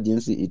kuomba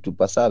jinsi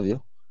itupasavyo,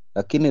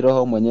 lakini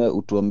roho mwenyewe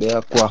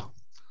utuombea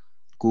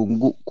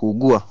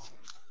kuugua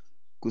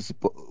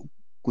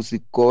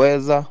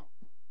kusikoweza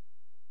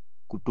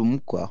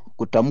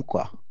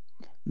kutamkwa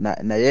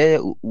na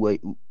yeye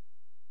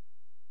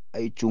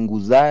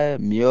aichunguzaye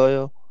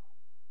mioyo,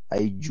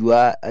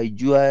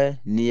 aijuaye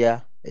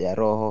nia ya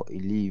Roho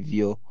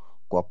ilivyo,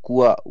 kwa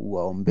kuwa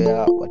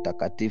waombea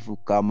watakatifu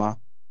kama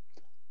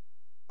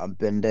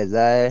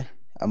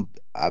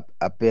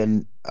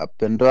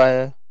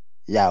apendwaye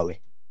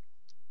Yawe.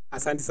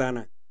 Asante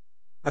sana.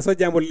 Hasa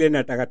jambo lile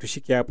nataka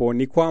tushike hapo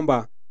ni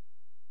kwamba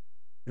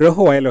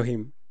Roho wa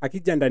Elohim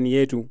akija ndani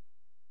yetu,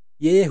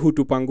 yeye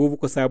hutupa nguvu,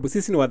 kwa sababu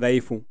sisi ni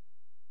wadhaifu.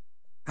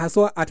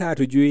 Haswa hata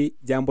hatujui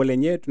jambo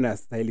lenyewe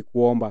tunastahili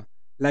kuomba,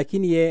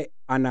 lakini yeye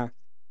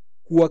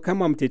anakuwa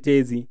kama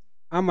mtetezi,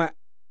 ama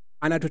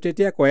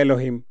anatutetea kwa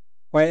Elohim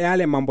kwa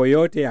yale mambo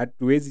yote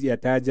hatuwezi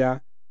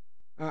yataja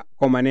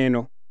kwa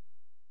maneno,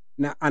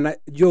 na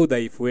anajua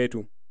udhaifu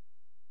wetu.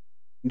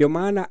 Ndio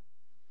maana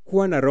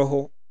kuwa na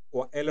Roho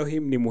wa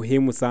Elohim ni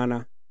muhimu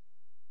sana,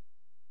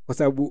 kwa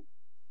sababu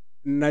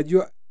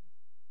najua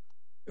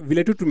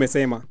vile tu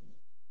tumesema,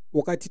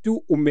 wakati tu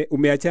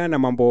umeachana na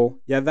mambo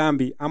ya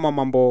dhambi ama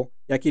mambo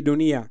ya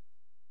kidunia,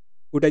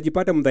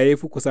 utajipata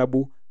mdhaifu, kwa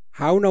sababu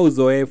hauna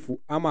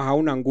uzoefu ama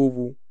hauna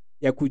nguvu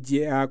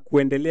ya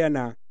kuendelea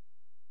na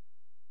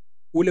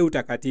ule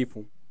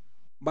utakatifu,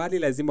 bali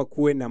lazima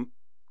kuwe na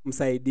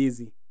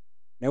msaidizi,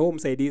 na huo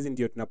msaidizi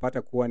ndio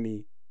tunapata kuwa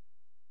ni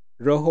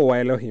Roho wa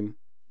Elohim.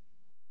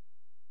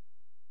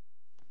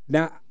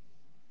 Na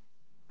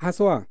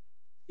haswa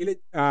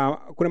ile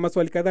kuna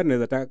maswali kadhaa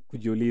tunaweza taka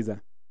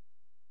kujiuliza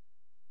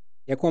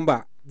ya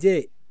kwamba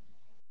je,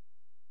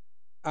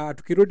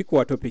 tukirudi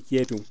kwa topic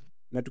yetu,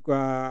 na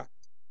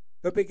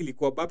topic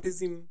ilikuwa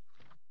baptism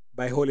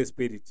by Holy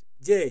Spirit.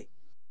 Je,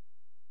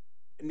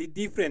 ni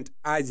different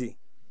aje,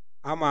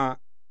 ama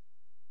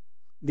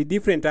ni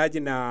different aje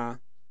na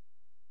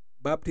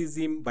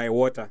baptism by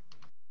water?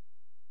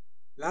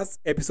 Last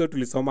episode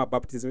tulisoma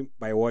baptism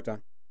by water,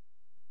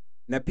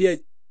 na pia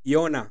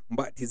Yona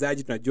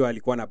mbatizaji tunajua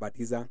alikuwa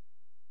anabatiza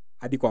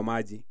hadi kwa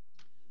maji.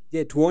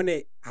 Je,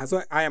 tuone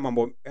hasa haya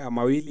mambo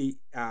mawili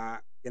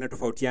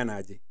yanatofautiana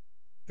aje?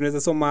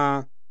 Tunaweza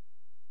soma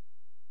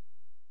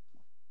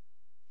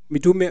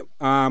Mitume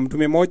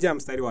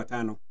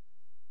 1:5.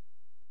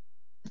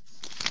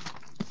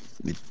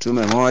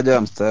 Mitume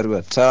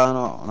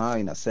 1:5 nayo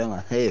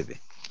inasema hivi: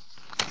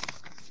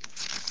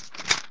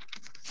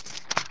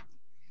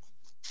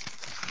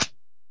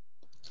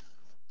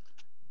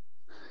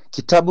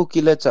 Kitabu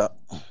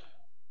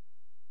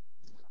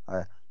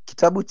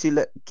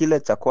kile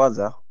cha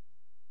kwanza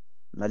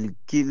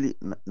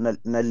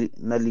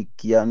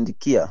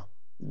nalikiandikia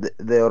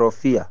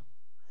Theophila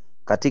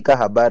katika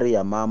habari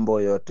ya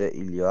mambo yote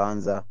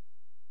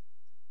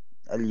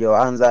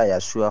aliyoanza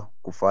Yashua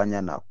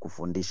kufanya na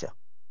kufundisha.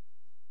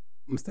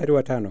 Mstari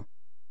wa 5.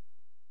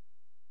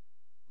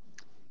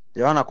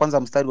 Yohana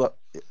kwanza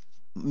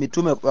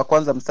Mitume wa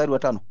kwanza mstari wa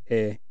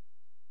 5.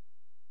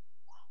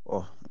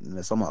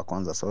 Nimesoma wa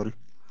kwanza, sorry.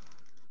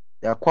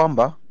 Ya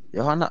kwamba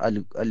Yohana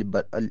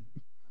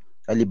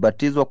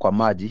alibatizwa kwa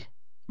maji,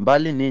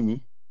 mbali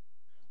ninyi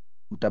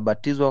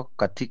mtabatizwa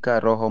katika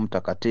Roho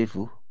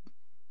Mtakatifu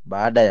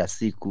baada ya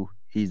siku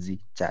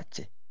hizi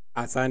chache.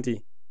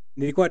 Asante.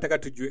 Nilikuwa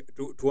nataka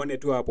tuone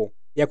tu hapo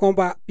ya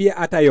kwamba pia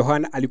hata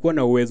Yohana alikuwa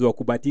na uwezo wa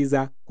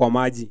kubatiza kwa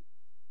maji,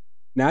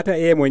 na hata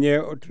yeye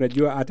mwenyewe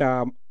tunajua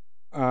hata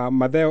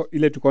Mathayo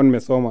ile tulikuwa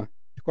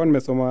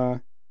nimesoma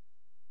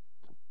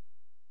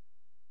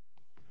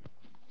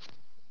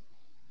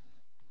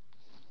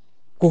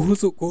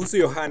kuhusu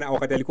Yohana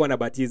wakati alikuwa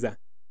anabatiza,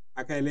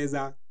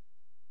 akaeleza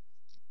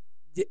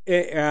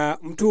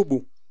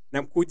mtubu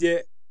na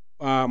mkuje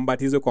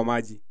mbatizo kwa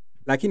maji,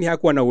 lakini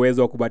hakuwa na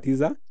uwezo wa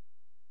kubatiza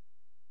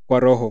kwa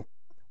Roho.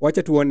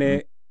 Wacha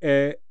tuone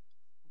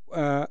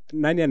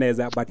nani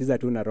anaweza batiza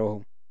tu na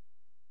Roho.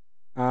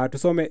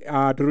 Tusome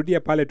turudie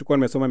pale tulikuwa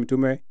nimesoma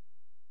Mitume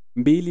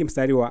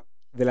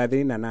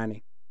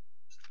 2:38.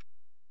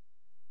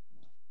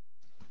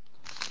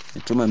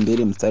 Mitume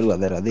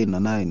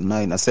 2:38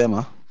 nayo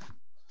inasema,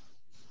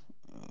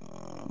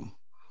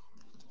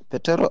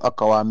 Petero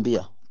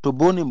akawaambia,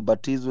 tubuni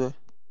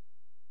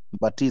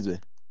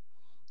mbatizwe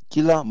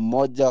kila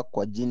mmoja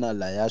kwa jina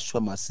la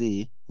Yashua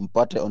Masihi,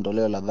 mpate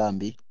ondoleo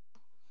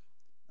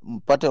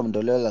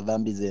la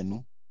dhambi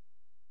zenu,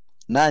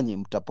 nanyi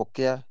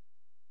mtapokea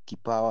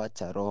kipawa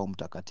cha Roho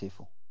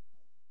Mtakatifu.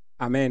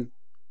 Amen.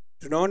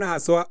 Tunaona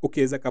haswa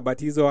ukiweza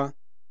kubatizwa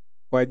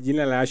kwa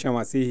jina la Yashua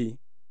Masihi,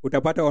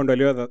 utapata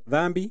ondoleo la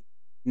dhambi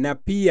na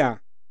pia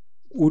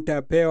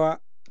utapewa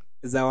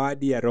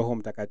zawadi ya Roho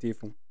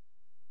Mtakatifu.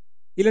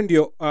 Hilo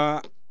ndio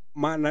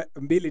maana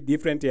mbili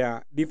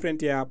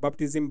different ya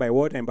baptism by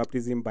water and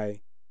baptism by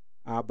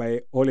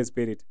Holy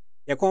Spirit.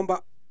 Ya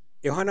kwamba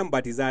Yohana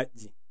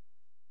Mbatizaji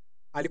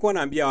alikuwa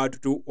anaambia watu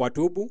tu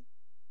watubu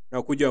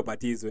na kuja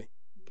wabatizwe,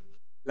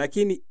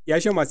 lakini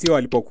Yashua Masihi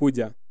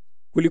alipokuja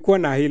kulikuwa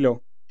na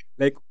hilo,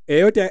 like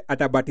yeyote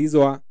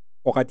atabatizwa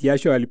wakati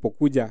Yashua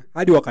alipokuja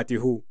hadi wakati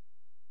huu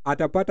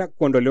atapata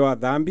kuondolewa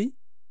dhambi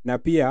na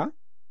pia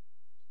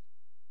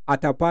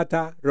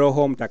atapata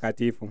Roho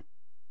Mtakatifu.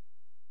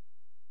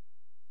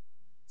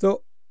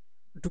 So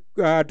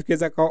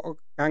tukiweza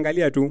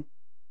kaangalia tu,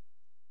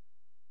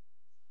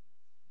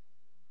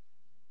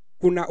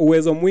 kuna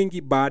uwezo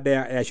mwingi baada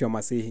ya Yeshua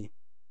Masihi,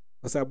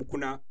 kwa sababu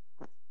kuna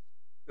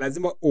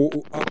lazima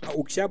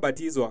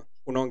ukishabatizwa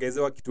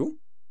unaongezewa kitu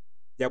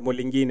jambo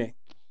lingine.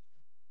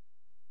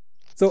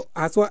 So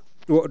haswa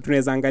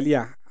tunaweza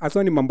angalia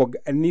haswa ni mambo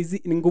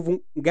ni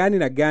nguvu gani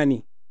na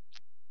gani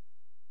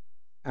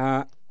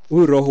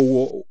huyu roho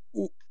huo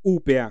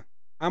upea,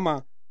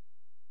 ama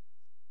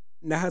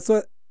na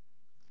haswa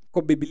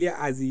kwa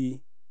Biblia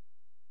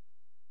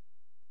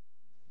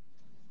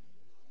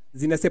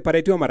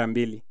zinaseparatiwa mara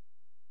mbili.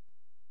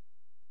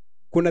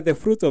 Kuna the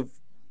fruits of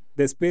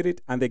the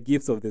Spirit and the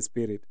gifts of the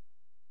Spirit,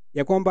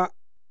 ya kwamba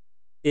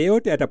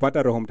yeyote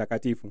atapata Roho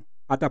Mtakatifu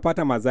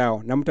atapata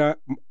mazao, na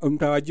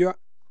mtawajua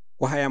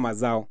kwa haya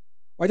mazao.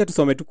 Wacha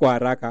tusome tu kwa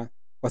haraka,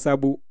 kwa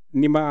sababu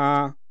ni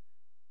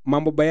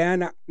mambo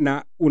bayana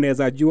na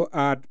unaweza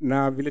jua,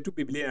 na vile tu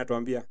Biblia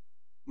inatuambia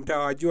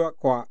mtawajua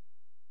kwa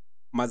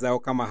mazao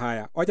kama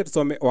haya. Wacha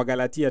tusome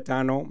Wagalatia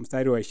 5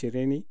 mstari wa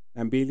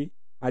 22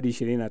 hadi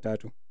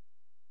 23.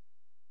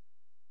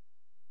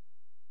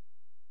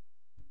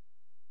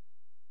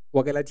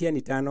 Wagalatia ni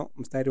 5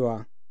 mstari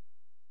wa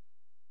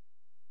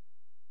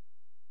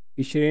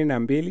 22 na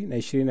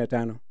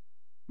 25.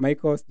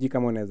 Michael, sijui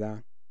kama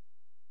unaweza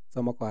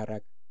soma kwa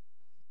haraka.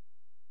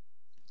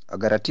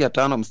 Wagalatia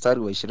 5 mstari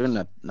wa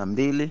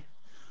 22.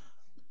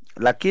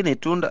 Lakini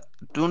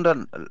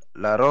tunda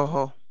la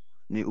Roho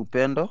ni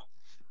upendo,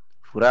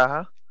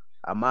 furaha,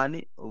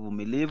 amani,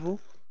 uvumilivu,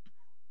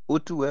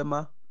 utu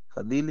wema,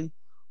 fadhili,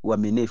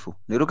 uaminifu.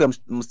 Niruke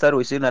mstari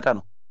wa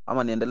 25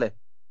 ama niendelee?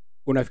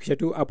 Unafikisha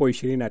tu hapo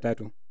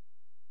 23.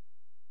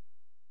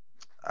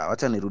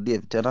 Wacha nirudie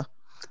tena.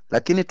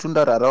 Lakini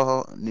tunda la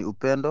Roho ni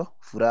upendo,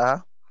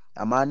 furaha,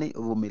 amani,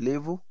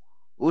 uvumilivu,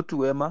 utu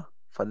wema,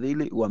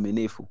 fadhili,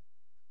 uaminifu.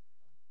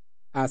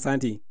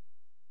 Asante.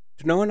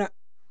 Tunaona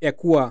ya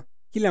kuwa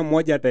kila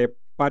mmoja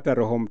atapata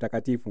Roho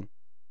Mtakatifu.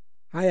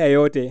 Haya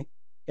yote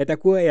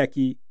yatakuwa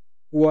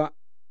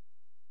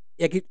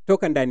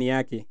yakitoka ndani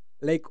yake.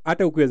 Like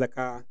hata ukiweza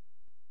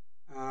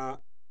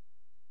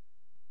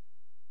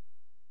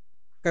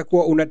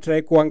kuwa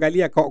unatry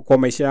kuangalia kwa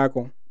maisha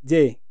yako,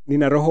 je,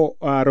 nina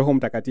Roho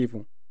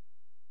Mtakatifu?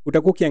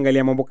 Utakuwa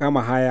ukiangalia mambo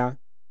kama haya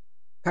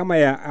kama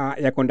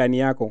yako ndani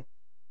yako,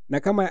 na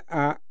kama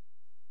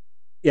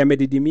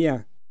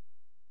yamedidimia,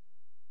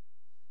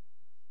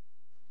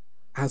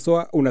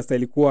 haswa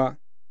unastahili kuwa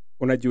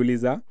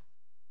unajiuliza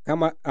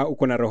kama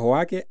uko na roho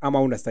wake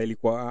ama unastahili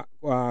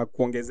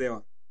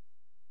kuongezewa.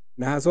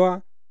 Na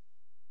haswa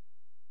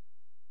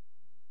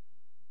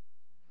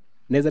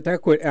naweza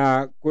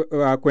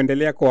taka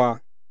kuendelea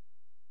kwa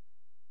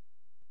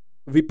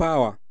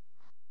vipawa.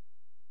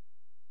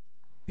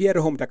 Pia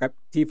Roho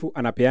Mtakatifu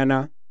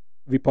anapeana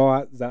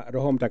vipawa za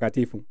Roho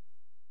Mtakatifu,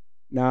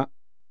 na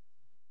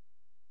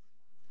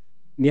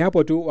ni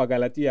hapo tu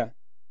Wagalatia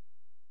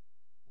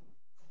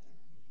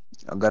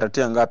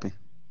ngapi?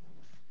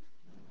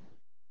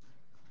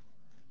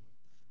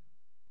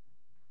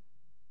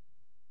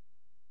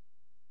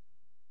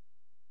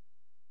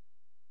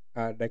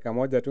 Dakika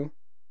moja tu.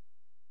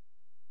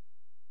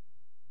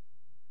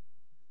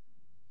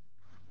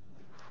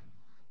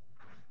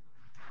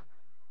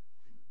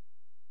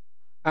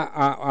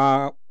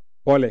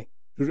 Pole.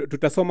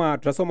 Tutasoma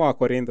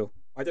Wakorintho.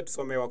 Wacha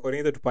tusome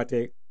Wakorintho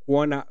tupate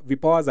kuona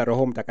vipawa za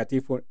Roho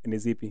Mtakatifu ni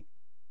zipi.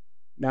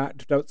 Na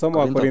tutasoma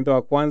Wakorintho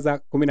wa kwanza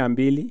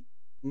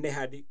 12:4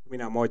 hadi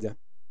 11.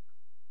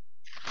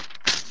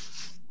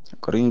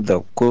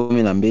 Korintho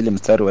 12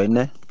 mstari wa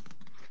 4.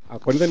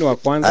 Korintho ni wa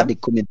kwanza hadi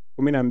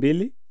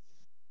 12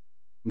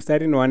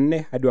 mstari wa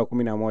 4 hadi wa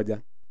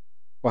 11.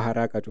 Kwa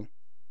haraka tu.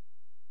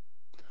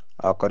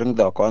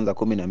 Korintho wa kwanza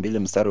 12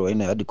 mstari wa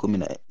 4 hadi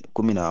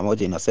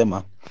 11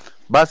 inasema,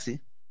 basi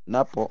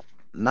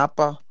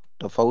napa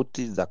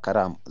tofauti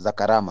za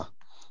karama,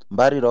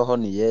 mbali Roho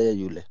ni yeye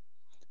yule.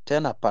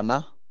 Tena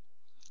pana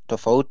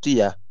tofauti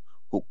ya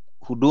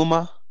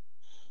huduma,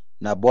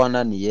 na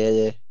Bwana ni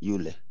yeye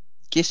yule.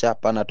 Kisha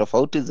pana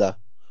tofauti za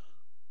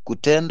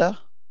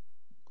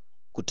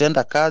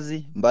kutenda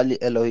kazi, mbali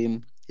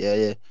Elohim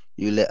yeye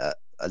yule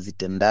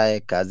azitendaye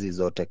kazi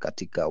zote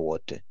katika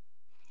wote.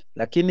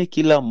 Lakini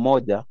kila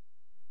mmoja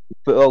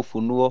hupewa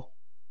ufunuo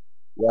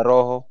wa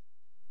Roho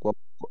kwa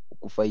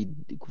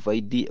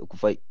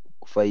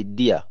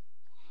kufaidia.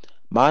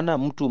 Maana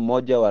mtu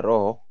mmoja wa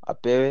Roho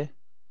apewe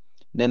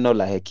neno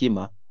la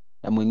hekima,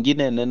 na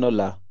mwingine neno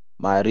la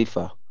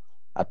maarifa,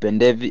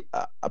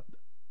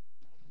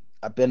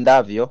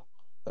 apendavyo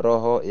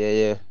Roho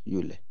yeye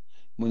yule.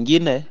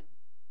 Mwingine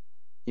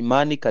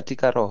imani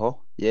katika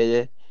Roho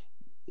yeye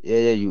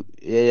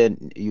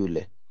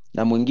yule,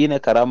 na mwingine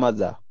karama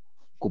za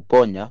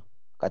kuponya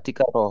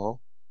katika Roho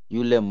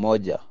yule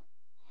mmoja,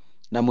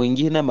 na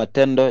mwingine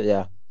matendo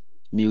ya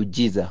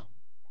miujiza,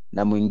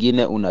 na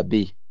mwingine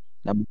unabii,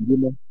 na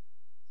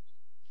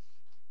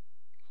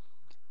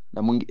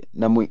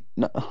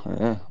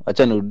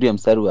acha nirudie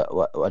mstari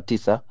wa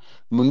 9.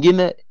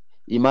 Mwingine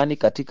imani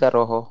katika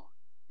roho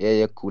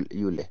yeye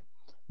yule,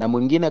 na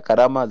mwingine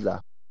karama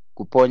za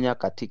kuponya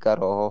katika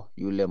roho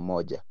yule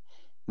mmoja,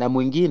 na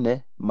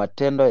mwingine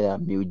matendo ya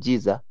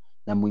miujiza,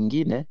 na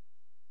mwingine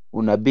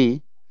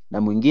unabii,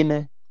 na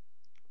mwingine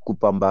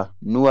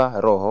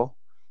kupambanua roho,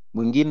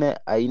 mwingine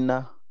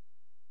aina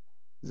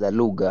za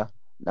lugha,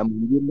 na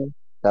mwingine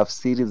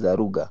tafsiri za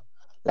lugha.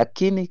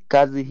 Lakini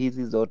kazi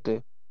hizi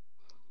zote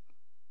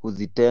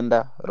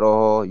huzitenda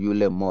roho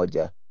yule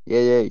mmoja,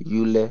 yeye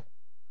yule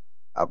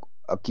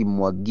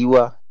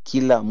akimwagiwa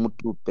kila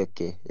mtu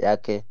peke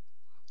yake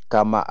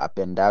kama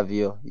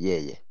apendavyo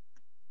yeye.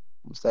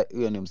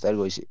 Hiyo ni mstari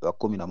wa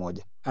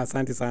 11.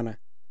 Asante sana.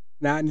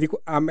 Na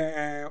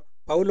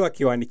Paulo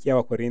akiwaandikia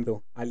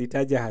Wakorintho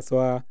alitaja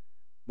haswa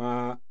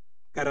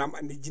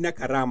karama, ni jina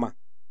karama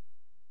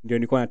ndio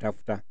nilikuwa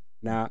natafuta,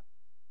 na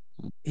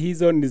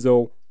hizo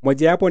ndizo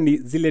mojawapo ni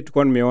zile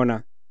tulikuwa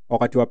nimeona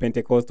wakati wa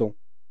Pentekosto,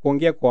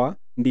 kuongea kwa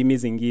ndimi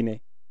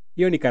zingine.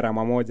 Hiyo ni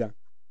karama moja,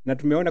 na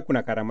tumeona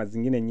kuna karama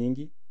zingine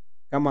nyingi,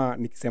 kama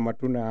nikisema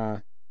tu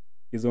na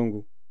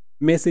Kizungu,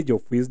 message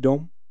of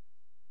wisdom,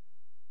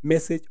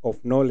 message of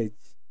knowledge,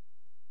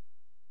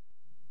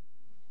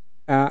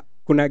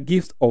 kuna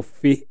gifts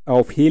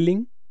of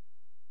healing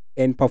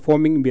and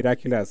performing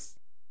miraculous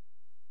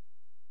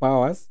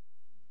powers.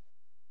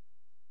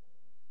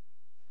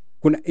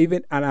 Kuna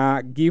even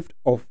a gift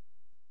of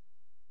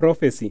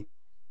prophecy.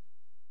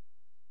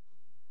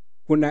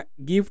 Kuna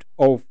gift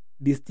of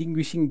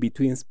distinguishing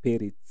between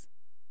spirits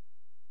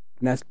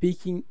na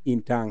speaking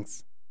in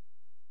tongues,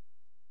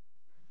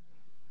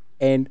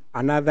 and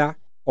another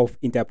of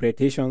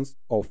interpretations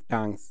of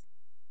tongues.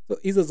 So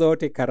hizo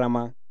zote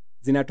karama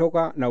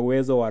zinatoka na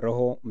uwezo wa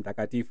Roho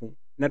Mtakatifu,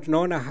 na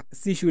tunaona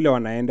si shule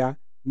wanaenda,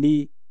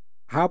 ni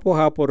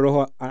hapo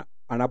Roho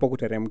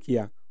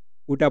anapokuteremkia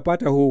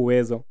utapata huu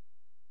uwezo,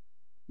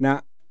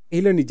 na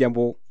hilo ni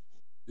jambo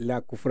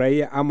la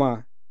kufurahia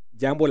ama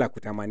jambo la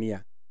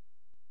kutamania.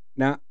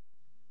 Na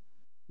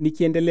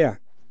nikiendelea,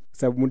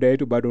 sababu muda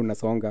wetu bado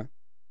unasonga,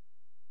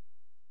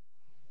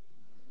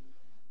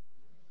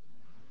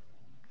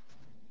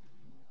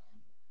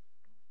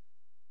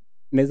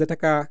 naweza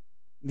taka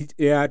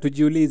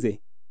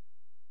tujiulize,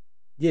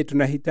 je,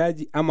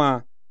 tunahitaji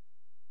ama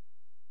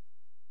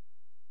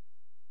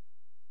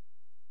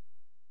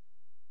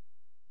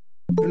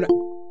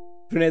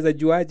tunaweza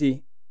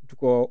juaje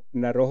tuko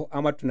na roho,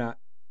 ama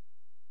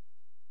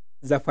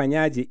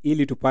tunazafanyaje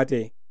ili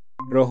tupate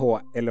roho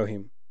wa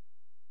Elohim?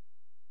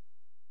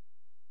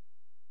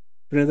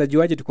 Tunaweza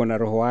juaje tuko na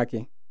roho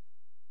wake?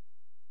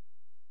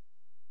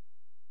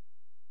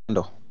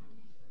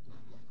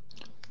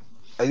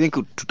 I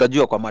think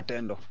tutajua kwa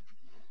matendo.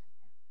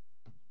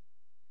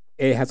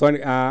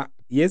 Haswa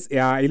yes,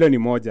 hilo ni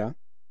moja.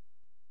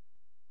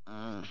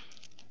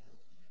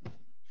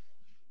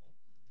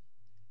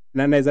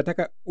 Na naweza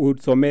taka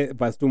usome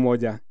verse 2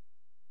 moja.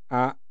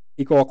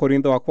 Iko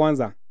Wakorintho wa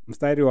kwanza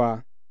mstari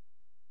wa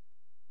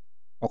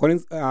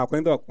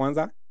Wakorintho wa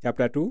kwanza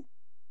chapter 2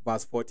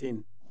 verse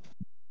 14.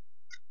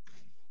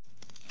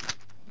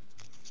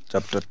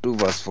 Chapter 2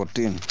 verse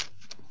 14.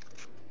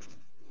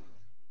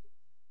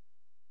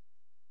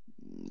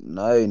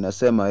 Nayo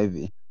inasema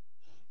hivi: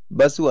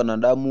 basi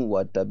wanadamu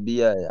wa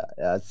tabia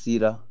ya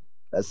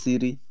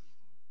asiri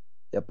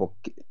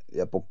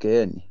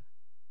yapokeeni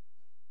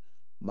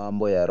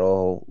mambo ya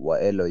roho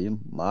wa Elohim,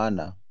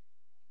 maana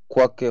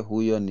kwake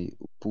huyo ni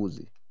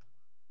upuzi,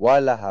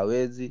 wala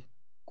hawezi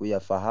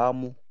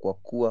kuyafahamu, kwa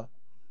kuwa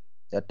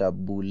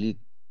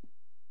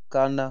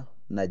yatabulikana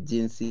na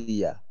jinsi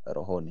ya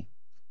rohoni.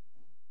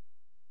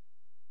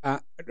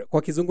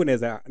 Kwa Kizungu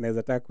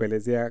naweza taka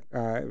kuelezea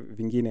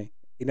vingine.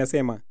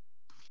 Inasema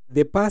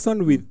the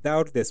person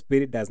without the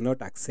Spirit does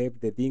not accept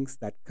the things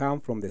that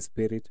come from the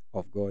Spirit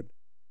of God,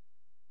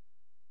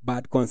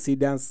 but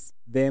considers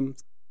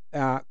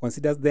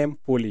them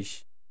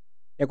foolish.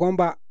 Ya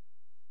kwamba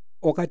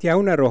wakati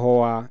hauna roho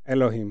wa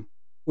Elohim,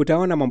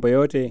 utaona mambo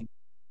yote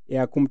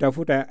ya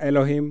kumtafuta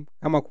Elohim,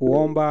 kama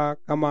kuomba,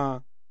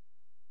 kama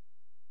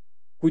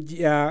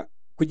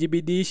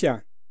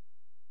kujibidisha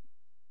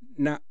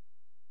na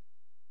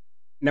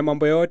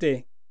mambo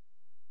yote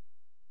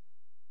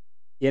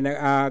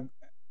yana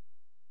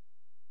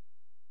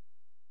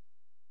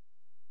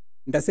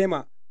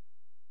ndasema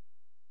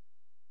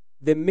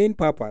the main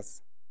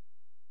purpose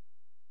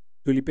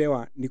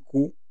tulipewa ni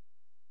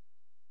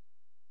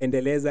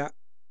kuendeleza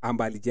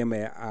ambali jema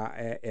ya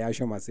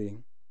Yahshua Masih.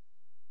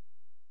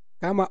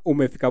 Kama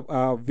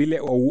umefika vile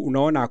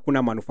unaona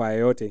hakuna manufaa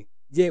yoyote,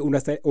 je,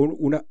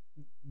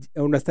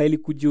 unastahili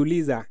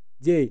kujiuliza,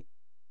 je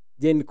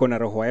niko na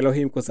roho wa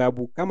Elohim? Kwa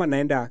sababu kama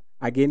naenda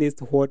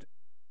against what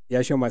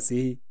Yahshua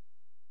Masih,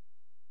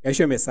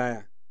 Yahshua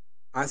Messiah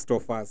asked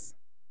of us.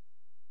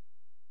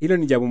 Hilo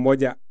ni jambo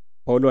moja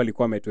Paulo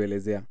alikuwa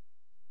ametuelezea.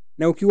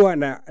 Na ukiwa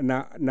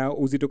na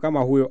uzito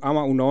kama huyo,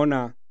 ama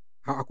unaona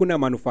hakuna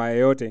manufaa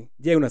yoyote,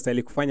 je,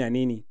 unastahili kufanya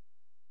nini?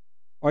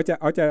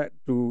 Acha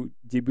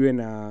tujibiwe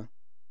na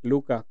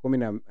Luka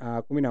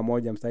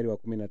 11 mstari wa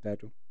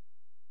 13.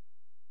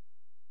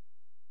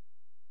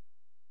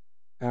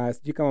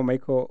 Sijui kama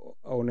Michael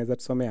unaweza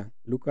tusomea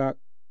Luka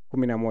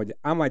 11,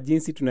 ama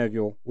jinsi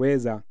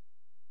tunavyoweza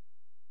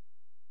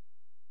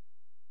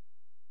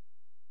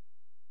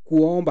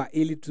kuomba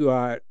ili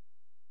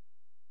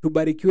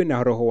tubarikiwe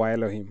na roho wa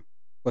Elohim,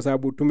 kwa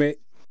sababu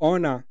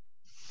tumeona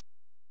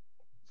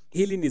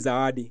hili ni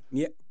zawadi,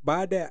 ni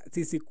baada ya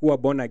sisi kuwa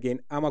born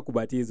again ama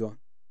kubatizwa.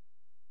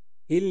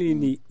 Hili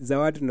ni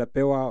zawadi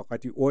tunapewa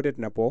wakati wote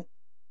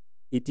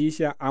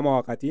tunapoitisha ama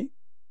wakati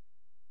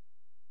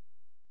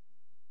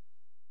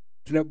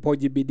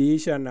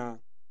tunapojibidiisha na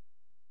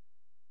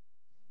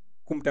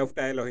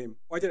kumtafuta Elohim.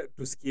 Wacha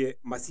tusikie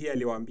Masihi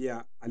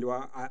alituambia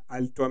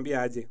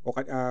aje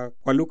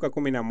kwa Luka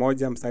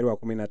 11 mstari wa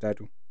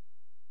 13.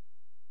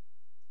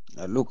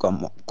 Luka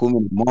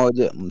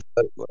 11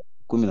 mstari wa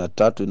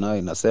 13 nayo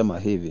inasema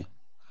hivi: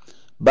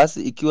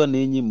 basi ikiwa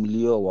ninyi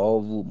mlio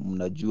waovu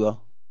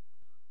mnajua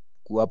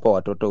kuwapa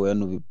watoto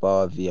wenu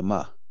vipawa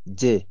vyema,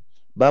 je,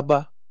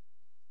 Baba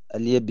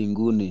aliye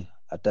mbinguni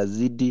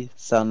atazidi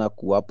sana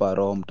kuwapa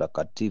Roho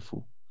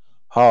Mtakatifu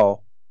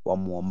hao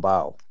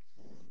wamuombao?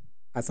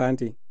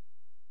 Asante.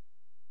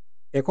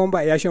 Ya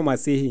kwamba Yashua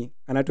Masihi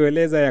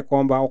anatueleza ya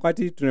kwamba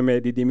wakati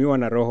tumedidimiwa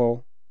na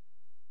roho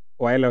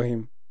wa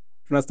Elohim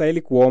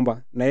tunastahili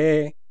kuomba, na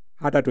yeye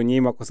hata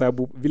tunyima, kwa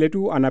sababu vile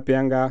tu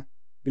anapeanga,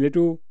 vile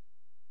tu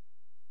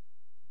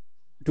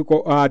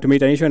tuko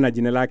tumeitanishwa na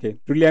jina lake.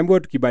 Tuliambiwa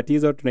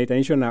tukibatizwa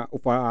tunaitanishwa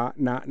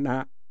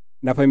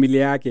na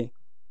familia yake,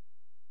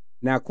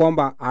 na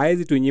kwamba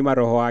haezi tunyima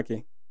roho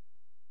wake.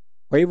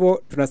 Kwa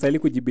hivyo tunastahili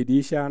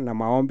kujibidisha na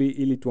maombi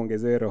ili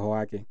tuongezewe roho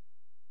wake.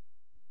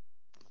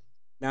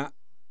 Na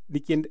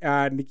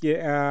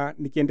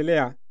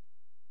nikiendelea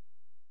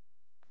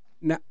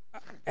na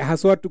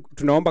haswa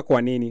tunaomba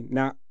kwa nini,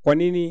 na kwa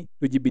nini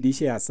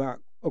tujibidishe hasa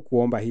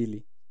kuomba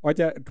hili?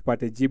 Wacha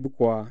tupate jibu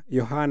kwa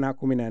Yohana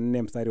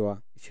 14 mstari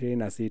wa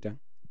 26.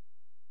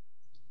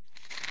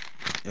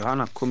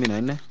 Yohana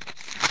 14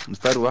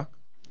 mstari wa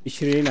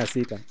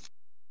 26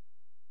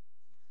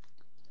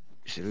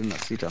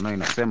 nayo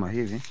inasema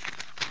hivi: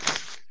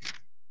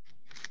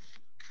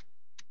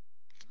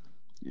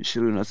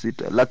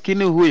 26,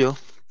 lakini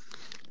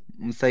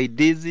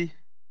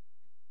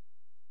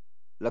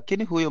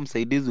huyo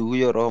msaidizi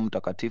huyo Roho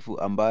Mtakatifu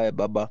ambaye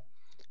Baba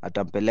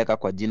atampeleka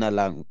kwa jina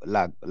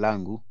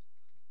langu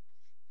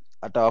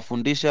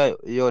atawafundisha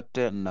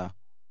yote na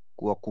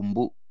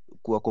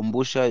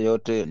kuwakumbusha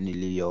yote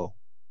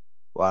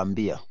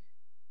niliyowaambia.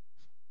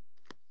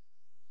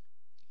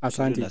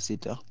 Asante.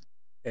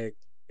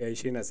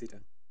 26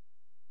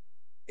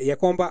 ya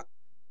kwamba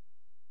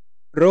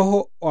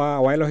roho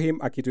wa Elohim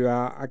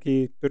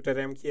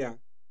akituteremkia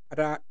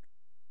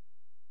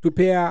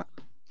atatupea,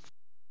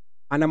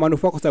 ana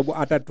manufaa, kwa sababu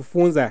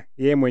atatufunza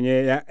yeye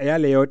mwenyewe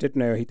yale yote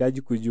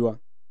tunayohitaji kujua.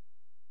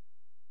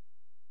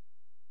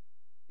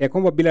 Ya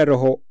kwamba bila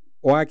roho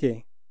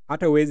wake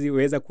hata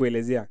weza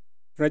kuelezea.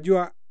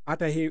 Tunajua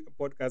hata hii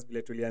podcast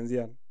vile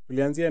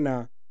tulianzia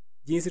na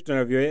jinsi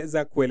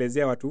tunavyoweza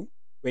kuelezea watu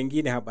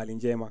wengine habari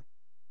njema.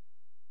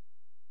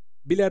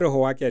 Bila roho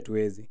wake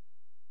hatuwezi.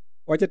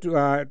 Wacha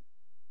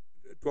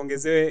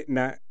tuongezewe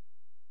na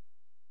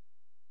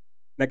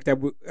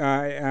kitabu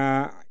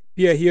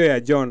pia hiyo ya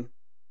John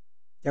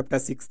chapter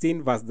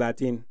 16 verse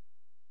 13.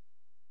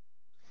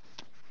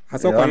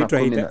 Hasa kwa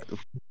nini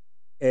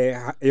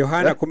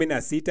Yohana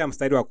 16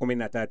 mstari wa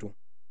 13.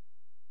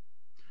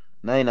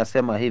 Na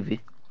inasema hivi: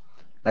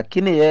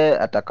 lakini yeye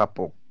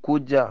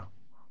atakapokuja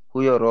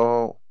huyo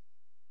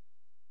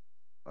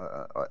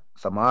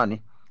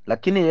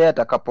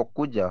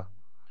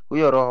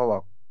roho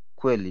wa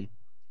kweli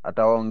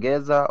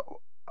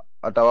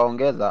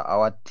atawaongeza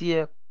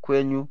awatie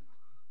kwenyu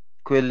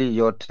kweli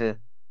yote,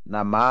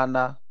 na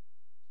maana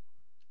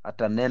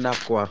atanena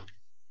kwa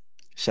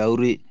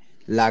shauri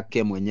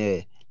lake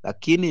mwenyewe,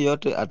 lakini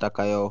yote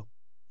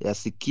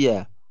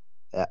atakayoyasikia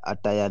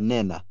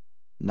atayanena,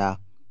 na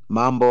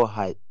mambo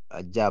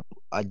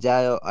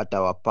ajayo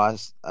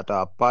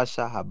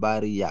atawapasha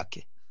habari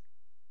yake.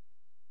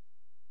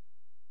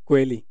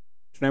 Kweli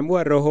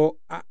tunaambiwa roho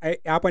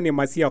hapa ni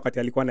Masihi wakati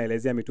alikuwa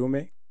anaelezea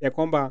mitume ya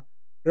kwamba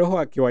roho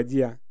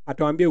akiwajia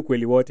atawaambia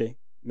ukweli wote,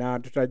 na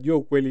tutajua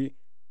ukweli.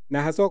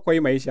 Na hasa kwa hii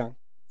maisha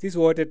sisi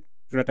wote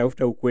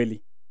tunatafuta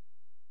ukweli.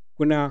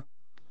 Kuna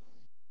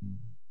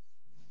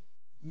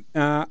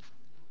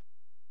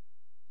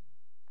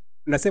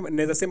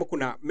naweza sema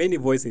kuna many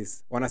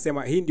voices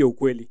wanasema hii ndio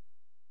ukweli,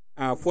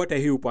 fuata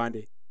hii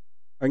upande.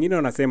 Wengine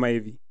wanasema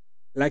hivi,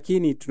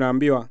 lakini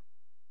tunaambiwa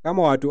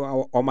kama watu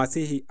wa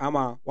Masihi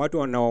ama watu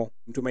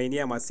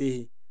wanaomtumainia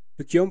Masihi,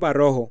 tukiomba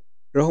roho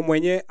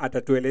mwenyewe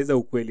atatueleza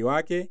ukweli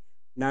wake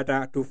na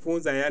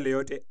atatufunza yale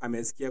yote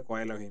amesikia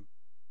kwa Elohim.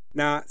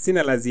 Na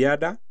sina la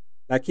ziada,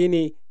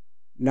 lakini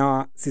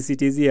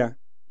nasisitizia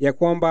ya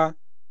kwamba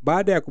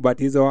baada ya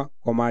kubatizwa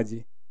kwa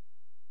maji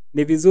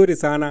ni vizuri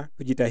sana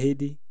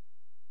tujitahidi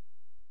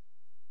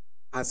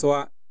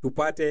haswa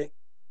tupate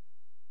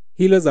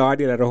hilo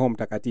zawadi la Roho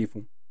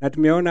Mtakatifu. Na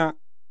tumeona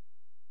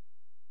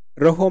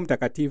Roho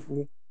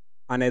Mtakatifu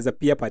anaweza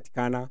pia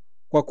patikana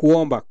kwa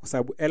kuomba, kwa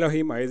sababu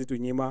Elohim hawezi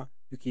tunyima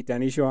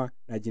tukiitanishwa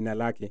na jina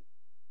lake.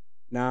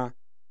 Na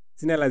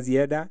sina la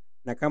ziada,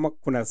 na kama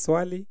kuna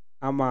swali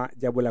ama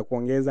jambo la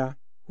kuongeza,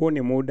 huu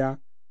ni muda,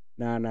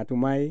 na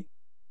natumai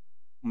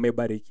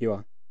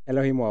mmebarikiwa.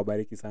 Elohim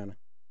wabariki sana.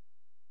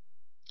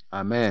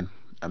 Amen.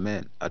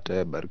 Amen.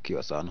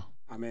 Atabarikiwa sana.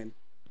 Amen.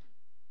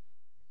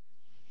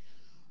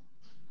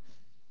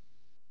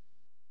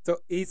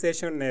 So hii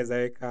session naweza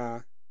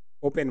weka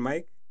open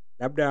mic,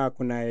 labda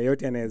kuna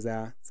yeyote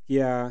anaweza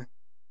sikia,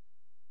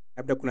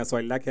 labda kuna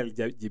swali lake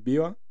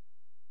halijajibiwa,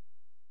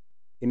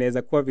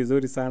 inaweza kuwa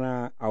vizuri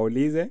sana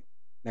aulize,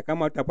 na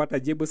kama utapata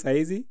jibu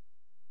saizi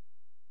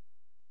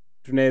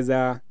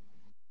tunaweza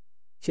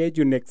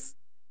schedule next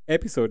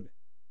episode,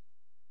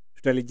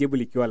 tutalijibu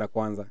likiwa la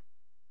kwanza.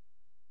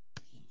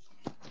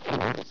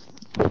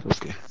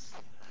 Okay.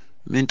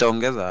 Mimi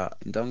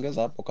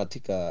nitaongeza hapo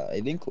katika,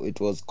 I think it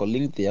was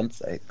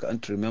Corinthians, I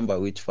can't remember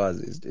which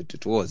verse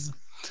it was.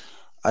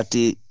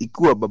 Ati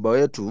ikiwa baba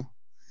wetu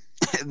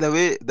the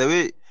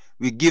way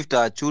we gift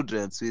our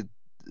children with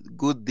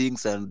good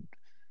things and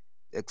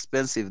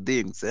expensive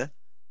things,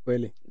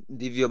 Kweli.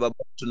 Ndivyo baba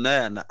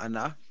tunaye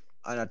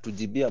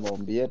anatujibia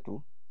maombi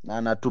yetu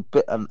na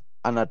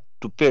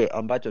anatupe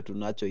ambacho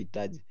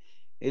tunachohitaji.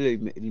 Ile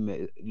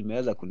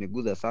limeweza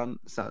kuniguza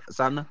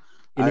sana.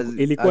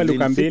 Ilikuwa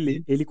Luka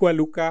 2, ilikuwa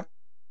Luka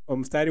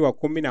mstari wa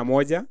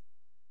 11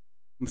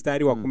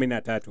 mstari wa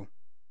 13.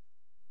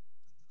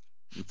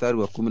 Mstari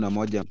wa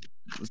 11.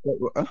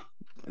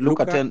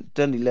 Luka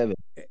 10:11.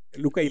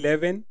 Luka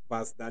 11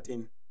 verse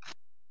 13.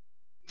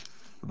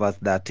 Verse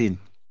 13.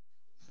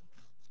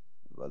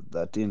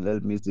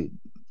 Let me see.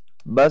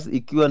 Basi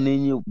ikiwa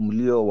ninyi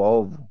mlio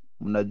waovu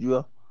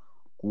mnajua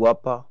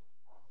kuwapa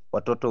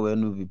watoto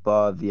wenu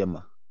vipawa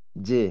vyema,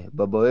 je,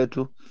 baba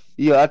wetu,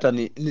 hiyo hata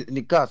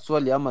nikaa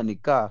swali ama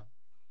nikaa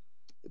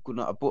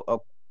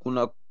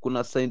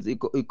kuna signs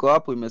iko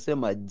hapo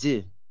imesema,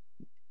 je,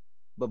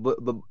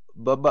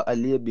 baba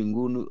aliye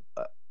mbinguni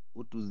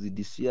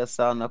utuzidishia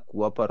sana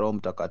kuwapa Roho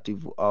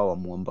Mtakatifu au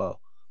wamuombao.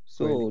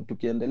 So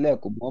tukiendelea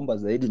kumuomba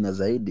zaidi na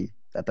zaidi,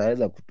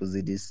 ataweza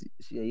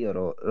kutuzidishia hiyo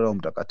Roho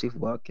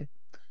Mtakatifu wake,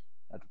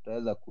 na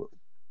tutaweza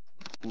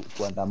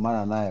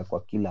kuandamana naye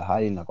kwa kila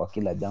hali na kwa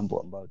kila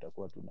jambo ambalo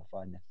tutakuwa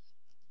tunafanya.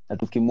 Na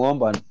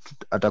tukimuomba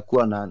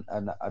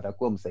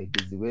atakuwa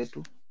msaidizi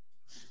wetu,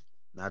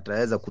 na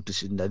ataweza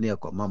kutushindania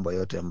kwa mambo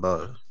yote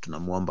ambayo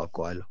tunamuomba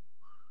kwalo.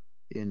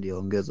 Hiyo ndio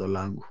ongezo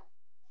langu.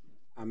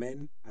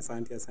 Amen.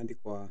 Asante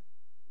kwa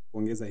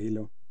kuongeza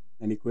hilo,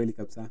 na ni kweli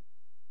kabisa.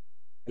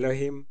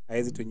 Elohim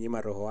hawezi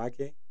tunyima roho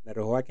wake, na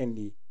roho wake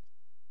ni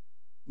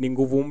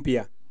nguvu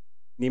mpya,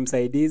 ni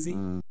msaidizi,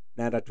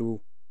 na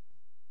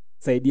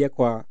atatusaidia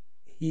kwa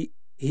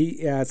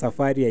hii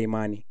safari ya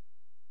imani.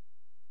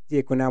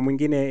 Je, kuna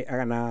mwingine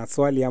ana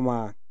swali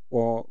ama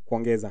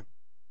kuongeza?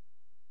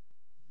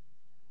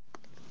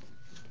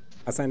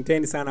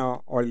 Asanteni sana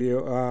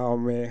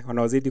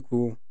wanaozidi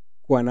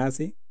kuwa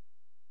nasi.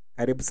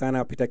 Karibu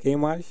sana Peter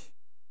Kemash,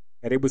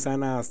 karibu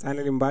sana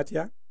Stanley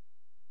Mbatia,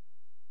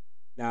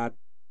 na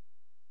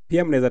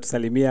pia mnaweza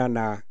tusalimia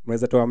na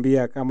mnaweza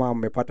tuambia kama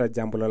mmepata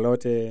jambo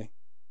lolote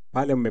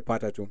pale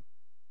mmepata tu.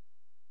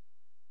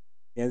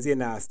 Nianzie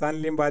na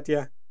Stanley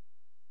Mbatia.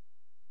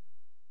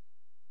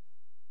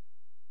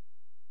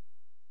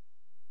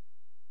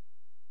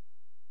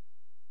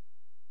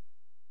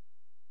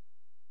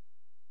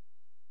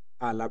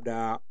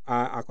 Labda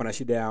ako na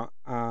shida ya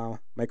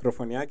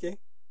microphone yake.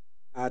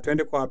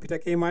 Tuende kwa Peter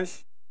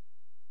Kemash.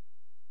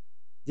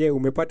 Je,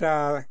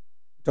 umepata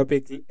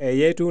topic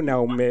yetu na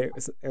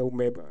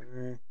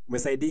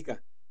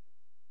umesaidika?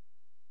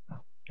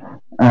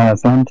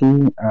 Asante.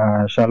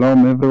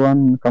 Shalom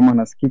everyone, kama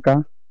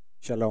nasikika.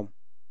 Shalom.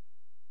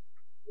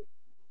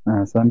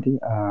 Asante.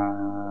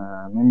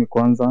 Mimi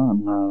kwanza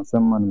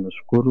nasema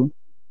nimeshukuru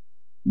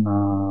na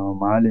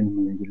mahali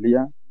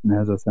nimeingilia,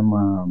 naweza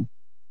sema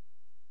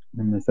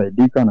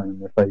nimesaidika na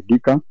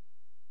nimefaidika.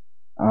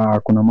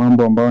 Kuna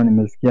mambo ambayo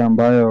nimesikia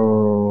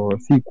ambayo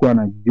sikuwa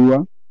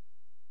najua,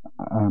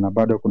 na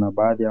bado kuna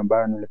baadhi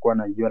ambayo nilikuwa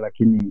najua,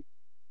 lakini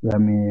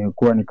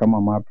yamekuwa ni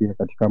kama mapya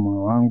katika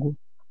moyo wangu,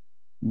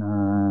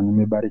 na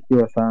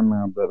nimebarikiwa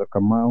sana brother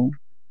Kamau,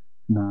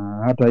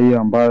 na hata hiyo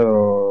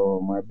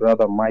ambayo my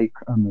brother Mike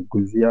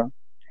ameguzia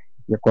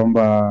ya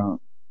kwamba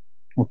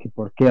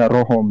ukipokea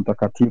Roho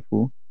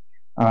Mtakatifu,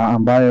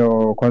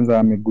 ambayo kwanza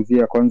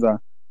ameguzia kwanza,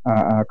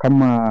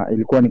 kama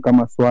ilikuwa ni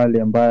kama swali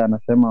ambayo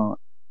anasema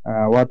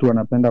watu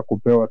wanapenda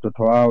kupewa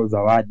watoto wao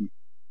zawadi.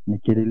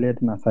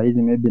 Nikirelate na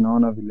saizi maybe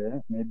naona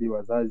vile maybe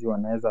wazazi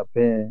wanaweza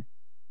pea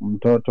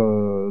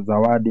mtoto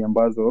zawadi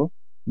ambazo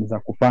ni za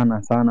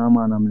kufana sana,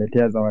 ama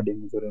anamletea zawadi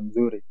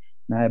mzuri,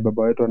 naye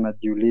baba wetu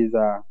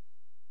anajiuliza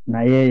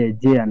na yeye,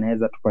 je,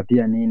 anaweza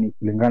tupatia nini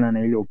kulingana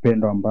na ile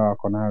upendo ambao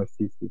ako nayo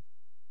sisi.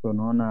 So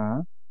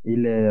naona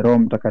ile Roho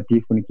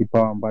Mtakatifu ni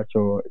kipawa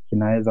ambacho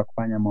kinaweza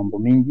kufanya mambo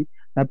mingi,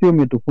 na pia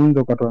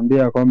umetufunza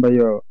ukatuambia kwamba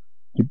hiyo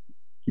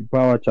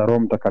kipawa cha Roho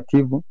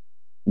Mtakatifu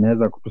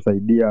inaweza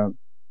kutusaidia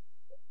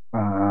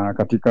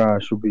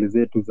katika shughuli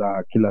zetu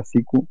za kila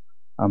siku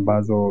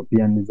ambazo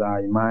pia ni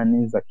za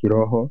imani za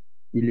kiroho,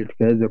 ili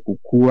tukaweze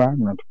kukua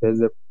na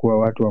tukaweze kukua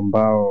watu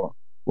ambao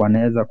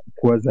wanaweza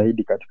kukua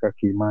zaidi katika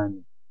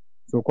kiimani.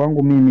 So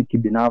kwangu mimi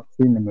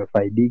kibinafsi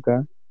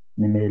nimefaidika,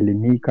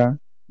 nimeelimika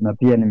na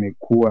pia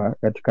nimekuwa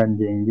katika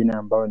njia ingine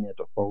ambayo ni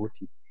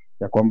tofauti,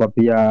 ya kwamba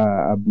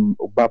pia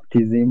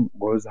baptism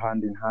goes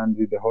hand in hand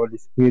with the Holy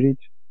Spirit.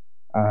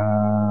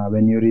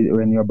 When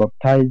you are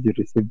baptized, you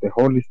receive the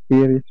Holy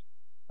Spirit.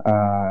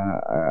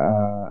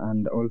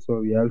 And also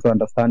we also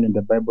understand in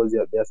the Bible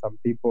that there are some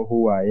people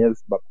who are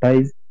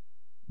baptized,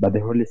 but the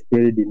Holy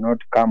Spirit did not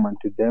come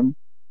unto them.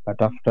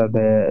 But after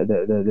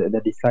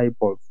the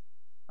disciples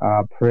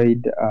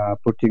prayed,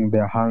 putting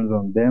their hands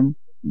on them,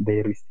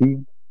 they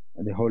received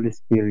the Holy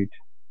Spirit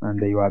and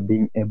they were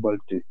being able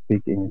to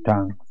speak in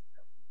tongues.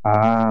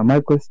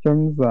 My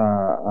questions,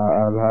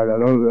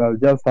 I'll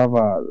just have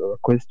a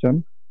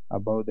question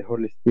about the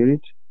Holy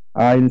Spirit.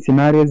 In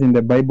scenarios in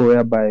the Bible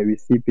whereby we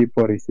see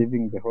people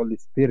receiving the Holy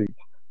Spirit,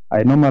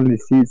 I normally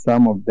see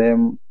some of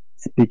them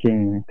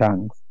speaking in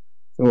tongues.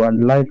 So I'd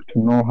like to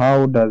know,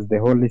 how does the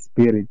Holy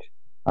Spirit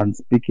and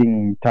speaking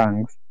in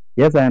tongues?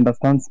 Yes, I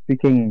understand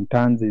speaking in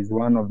tongues is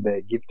one of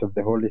the gifts of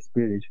the Holy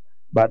Spirit,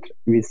 but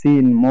we see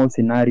in more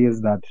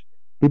scenarios that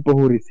people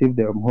who receive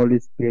the Holy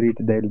Spirit,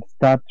 they'll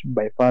start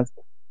by first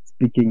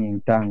speaking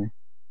in tongues.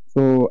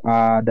 So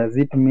does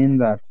it mean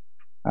that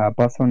a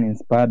person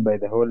inspired by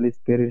the Holy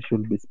Spirit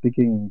should be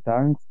speaking in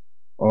tongues,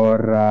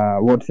 or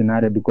what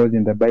scenario? Because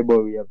in the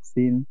Bible we have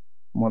seen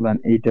more than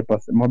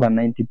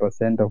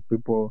 90% of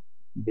people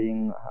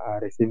being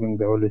receiving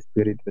the Holy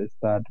Spirit, they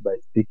start by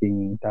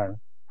speaking in tongues.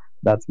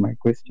 That's my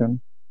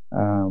question.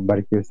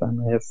 Barikiwe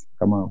sana. Yes,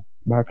 come on,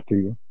 back to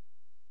you.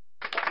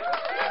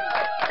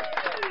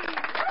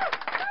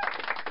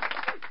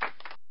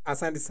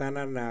 Asante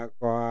sana na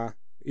kwa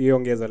hiyo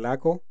ongezo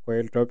lako kwa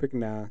hilo topic,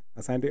 na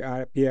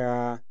asante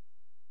pia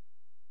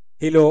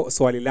hilo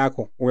swali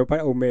lako.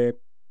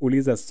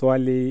 Umeuliza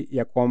swali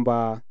ya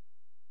kwamba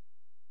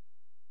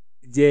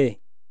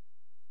je,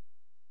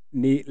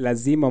 ni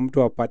lazima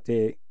mtu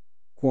apate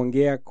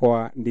kuongea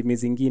kwa ndimi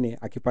zingine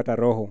akipata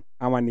roho,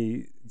 ama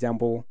ni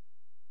jambo,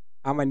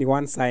 ama ni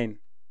one sign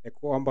ya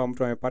kwamba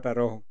mtu amepata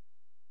roho?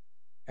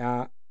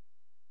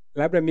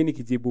 Labda mimi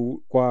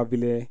nikijibu kwa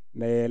vile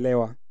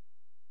naelewa,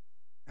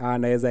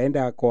 naweza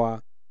enda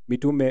kwa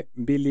Mitume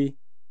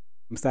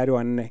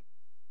 2:4.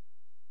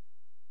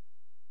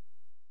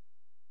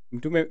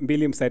 Mitume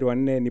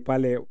 2:4 ni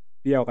pale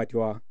pia wakati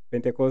wa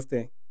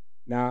Pentekoste,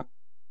 na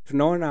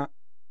tunaona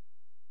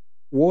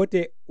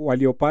wote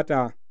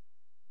waliopata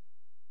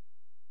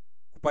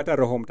kupata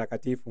Roho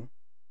Mtakatifu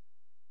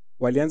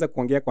walianza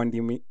kuongea kwa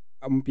ndimi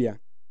mpya.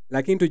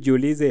 Lakini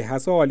tujiulize,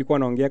 haswa walikuwa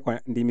wanaongea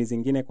kwa ndimi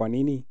zingine kwa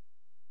nini?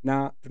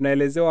 Na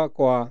tunaelezewa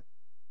kwa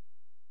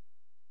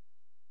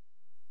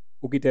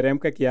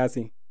ukiteremka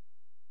kiasi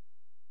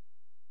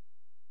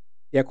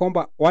ya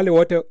kwamba wale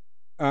wote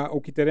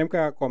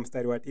ukiteremka kwa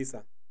mstari wa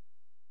 9,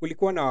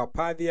 kulikuwa na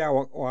Wapathia,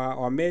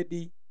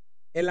 Wamedi,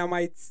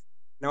 Elamites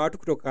na watu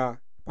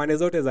kutoka pande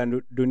zote za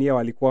dunia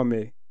walikuwa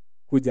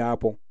wamekuja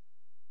hapo,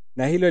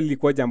 na hilo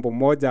lilikuwa jambo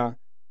moja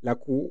la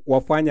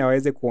kuwafanya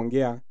waweze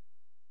kuongea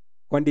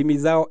kwa ndimi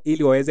zao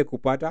ili waweze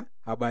kupata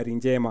habari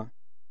njema,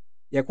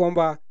 ya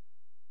kwamba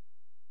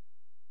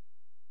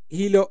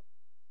hilo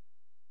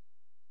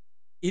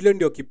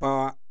ndio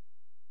kipawa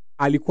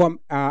alikuwa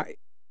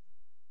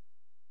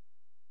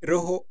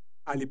Roho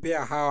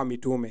alipea hawa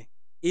mitume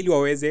ili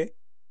waweze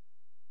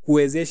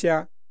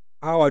kuwezesha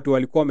hawa watu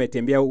walikuwa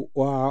wametembea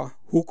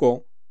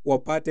huko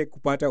wapate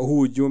kupata huu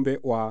ujumbe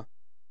wa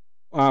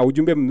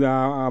ujumbe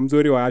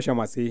mzuri wa Asha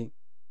Masihi.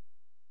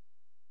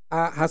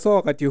 Hasa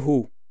wakati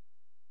huu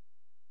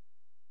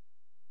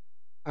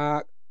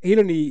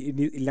hilo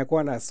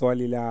linakuwa na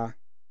swali la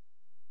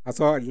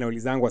hasa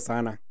linaulizangwa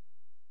sana,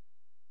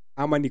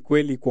 ama ni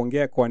kweli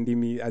kuongea kwa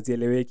ndimi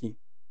hazieleweki?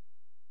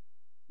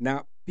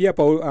 Na pia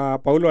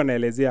Paulo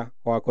anaelezea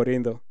kwa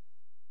Korintho,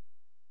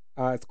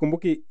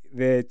 sikumbuki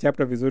the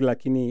chapter vizuri,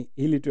 lakini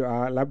hili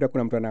labda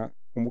kuna mtu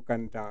anakumbuka,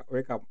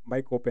 nitaweka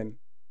mic open,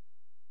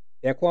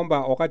 ya kwamba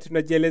wakati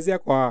tunajielezea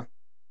kwa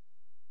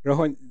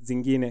roho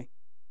zingine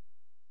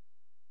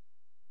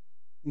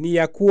ni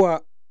ya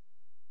kuwa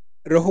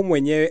Roho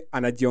mwenyewe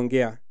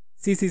anajiongea,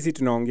 sisi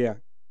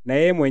tunaongea na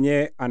yeye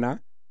mwenyewe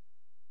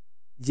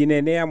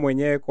anajinenea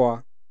mwenyewe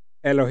kwa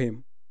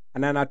Elohim,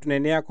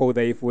 anatunenea kwa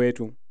udhaifu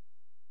wetu,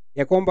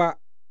 ya kwamba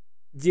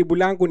jibu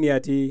langu ni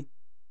ati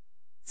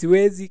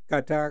siwezi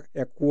kataa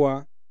ya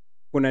kuwa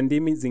kuna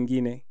ndimi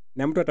zingine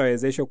na mtu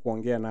atawezeshwa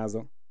kuongea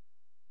nazo,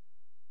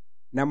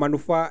 na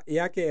manufaa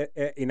yake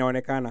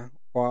inaonekana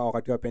kwa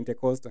wakati wa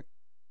Pentecost.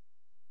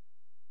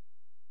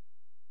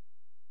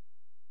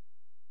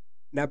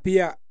 Na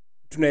pia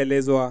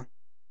tunaelezwa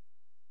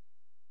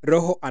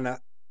Roho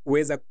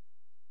anaweza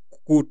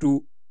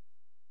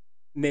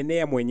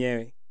kutunenea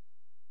mwenyewe.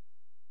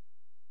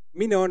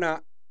 Mimi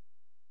naona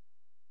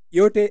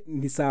yote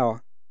ni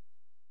sawa.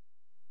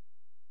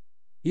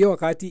 Hiyo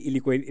wakati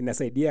ilikuwa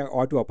inasaidia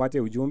watu wapate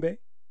ujumbe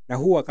na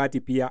huu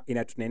wakati pia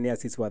inatunenea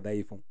sisi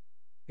wadhaifu.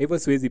 Hivyo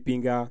siwezi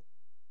pinga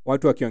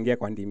watu wakiongea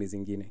kwa ndimi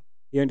zingine.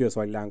 Hiyo ndio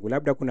swali langu.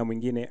 Labda kuna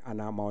mwingine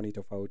ana maoni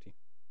tofauti.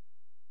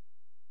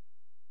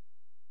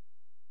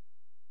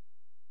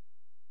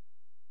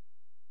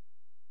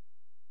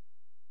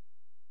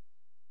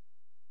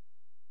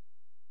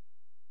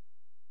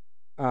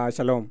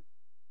 Shalom.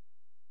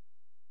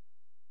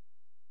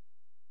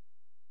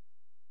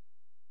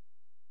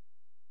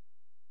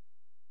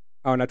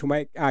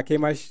 Natumai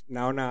Kemash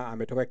naona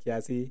ametoka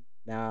kiasi,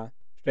 na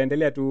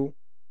tutaendelea tu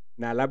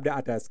na labda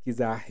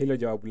atasikiza hilo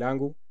jawabu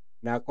langu,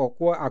 na kwa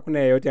kuwa hakuna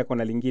yeyote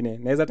akona lingine,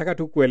 naweza taka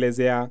tu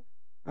kuelezea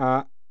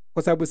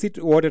kwa sababu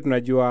sisi wote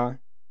tunajua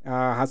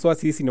haswa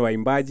sisi ni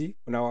waimbaji.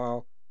 Kuna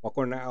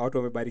wakona watu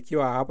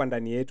wamebarikiwa hapa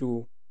ndani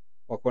yetu,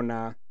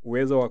 wakona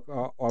uwezo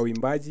wa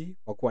uimbaji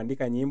wa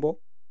kuandika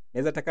nyimbo.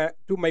 Naweza taka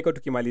tu Michael,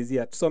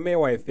 tukimalizia tusomee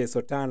Waefeso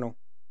 5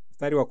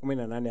 mstari wa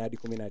 18 hadi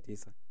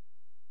 19.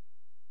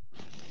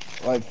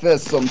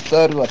 Waefeso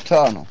mstari wa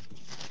 5.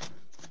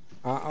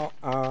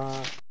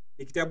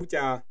 Ni kitabu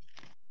cha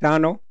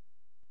 5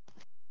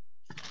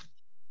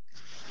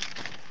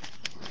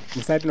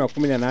 mstari wa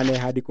 18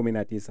 hadi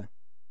 19.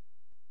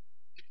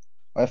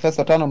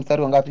 Waefeso 5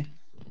 mstari wa ngapi?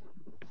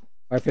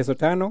 Waefeso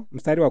 5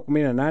 mstari wa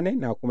 18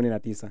 na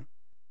 19.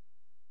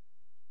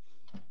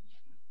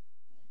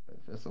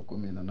 Waefeso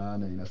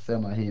 18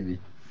 inasema hivi: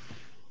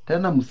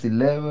 tena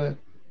msilewe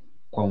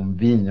kwa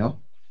mvinyo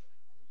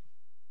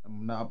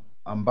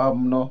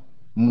ambamo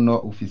mno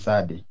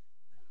ufisadi,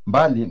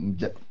 bali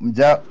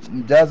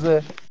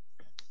mjazwe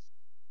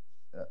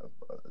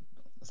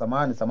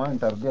samani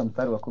nitarudia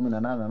mstari wa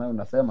 18, nayo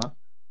unasema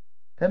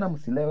tena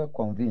msilewe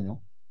kwa mvinyo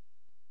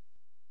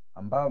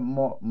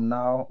ambamo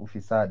mnao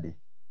ufisadi,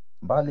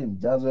 bali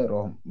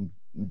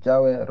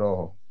mjawe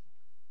roho,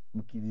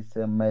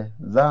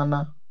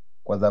 mkizisemezana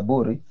kwa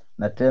zaburi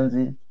na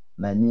tenzi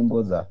na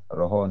nyimbo za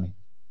rohoni,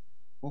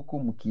 huku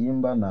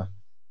mkiimba na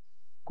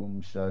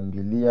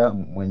kumshangilia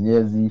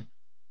Mwenyezi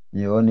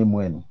mioyoni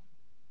mwenu.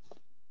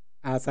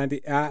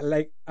 Asante.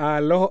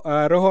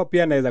 Roho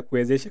pia anaweza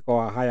kuwezesha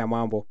kwa haya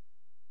mambo.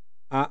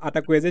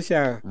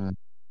 Atakuwezesha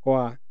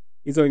kwa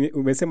hizo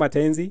umesema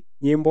tenzi,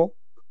 nyimbo,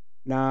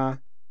 na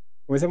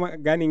umesema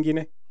gani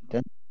ingine?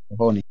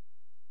 Rohoni.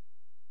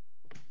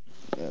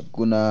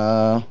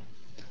 Kuna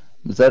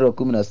mstari wa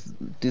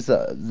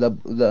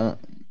 19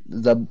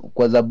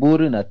 kwa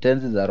zaburi na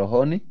tenzi za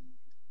rohoni,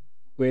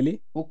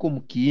 Kweli? huku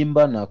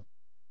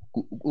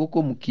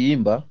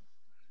mkiimba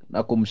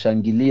na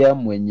kumshangilia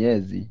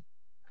Mwenyezi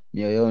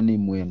mioyoni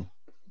mwenu.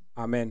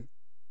 Amen.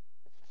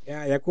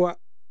 Ya kuwa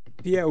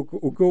pia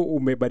ukiwa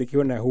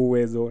umebarikiwa na huu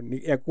uwezo,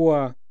 ya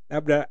kuwa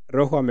labda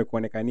Roho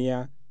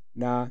amekuonekania,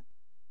 na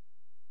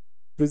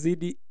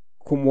tuzidi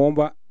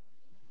kumwomba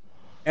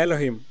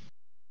Elohim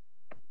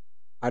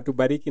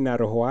atubariki na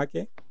Roho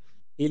wake,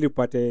 ili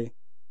upate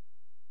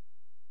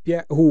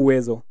pia huu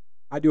uwezo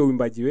hadi wa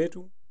uimbaji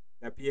wetu,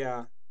 na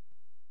pia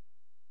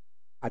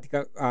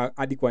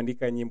hadi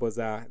kuandika nyimbo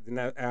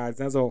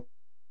zinazo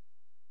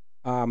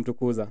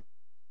mtukuza.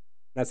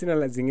 Na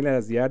sina zingine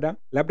la ziada.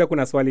 Labda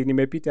kuna swali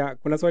nimepita.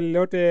 Kuna swali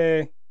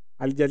lote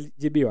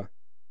halijajibiwa?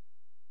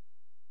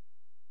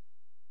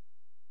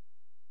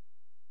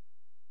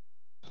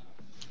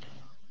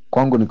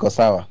 Kwangu niko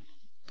sawa.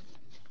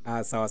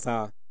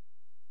 Sawa.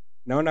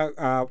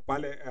 Naona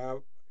pale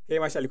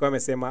Kemash alikuwa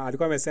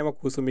amesema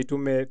kuhusu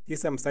mitume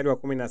 9 mstari wa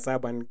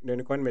 17, ndio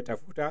nilikuwa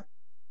nimetafuta,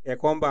 ya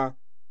kwamba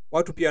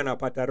watu pia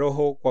wanapata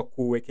roho kwa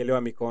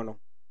kuwekelewa mikono.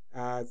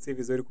 Si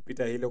vizuri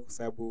kupita hilo, kwa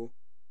sababu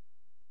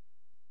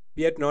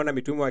pia tunaona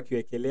mitume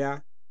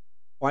wakiwekelea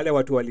wale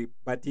watu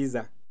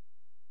walibatiza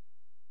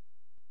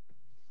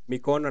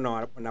mikono na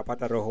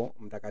wanapata Roho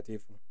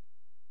Mtakatifu.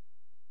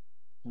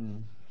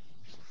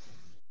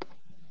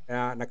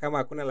 Na kama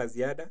hakuna la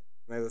ziada,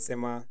 naweza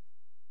sema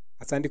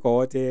asante kwa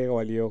wote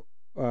walio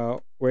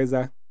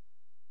weza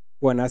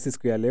kuwa nasi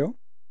siku ya leo,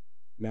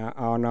 na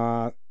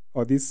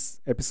on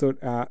this episode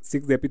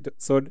 6th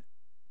episode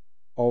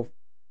of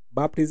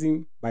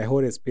baptism by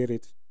Holy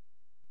Spirit,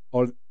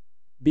 or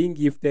being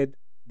gifted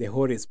the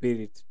Holy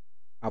Spirit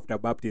after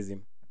baptism.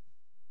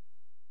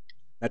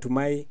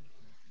 Natumai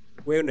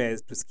wewe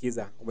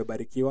unayetusikiza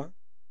umebarikiwa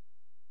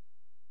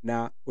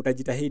na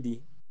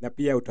utajitahidi, na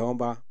pia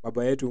utaomba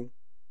Baba yetu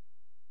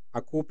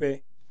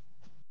akupe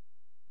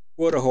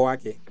Roho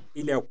wake,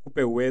 ili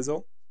akupe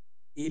uwezo,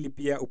 ili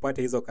pia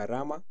upate hizo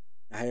karama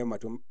na hayo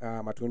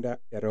matunda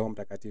ya Roho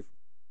Mtakatifu.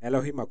 Na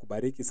Elohim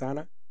akubariki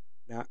sana,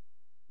 na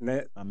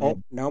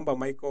naomba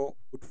Michael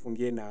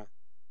utufungie na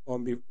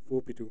ombi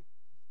fupi tu.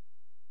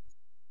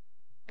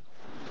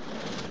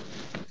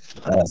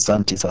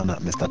 Asante sana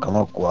Mr.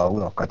 Kamau kwa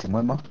wakati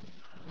mwema.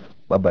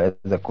 Baba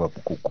aweze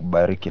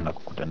kukubariki na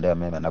kukutendea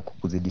mema na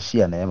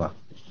kukuzidishia neema.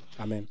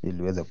 Amen.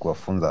 Ili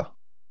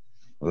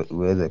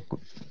uweze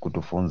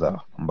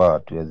kutufunza ambao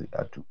hatuelewi.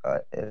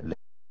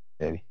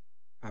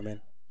 Amen.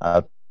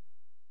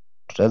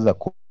 Tutaweza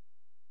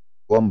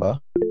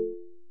kuomba.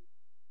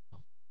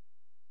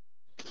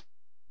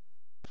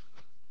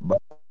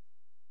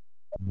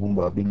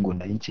 Muumba wa mbingu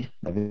na nchi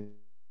na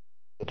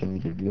vyote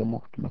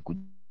vilivyomo, tumekuja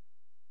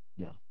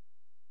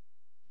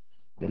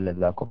mbele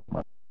zako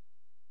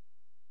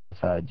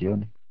masaa ya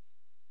jioni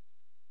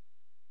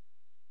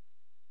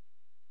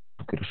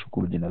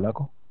tukishukuru jina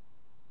lako.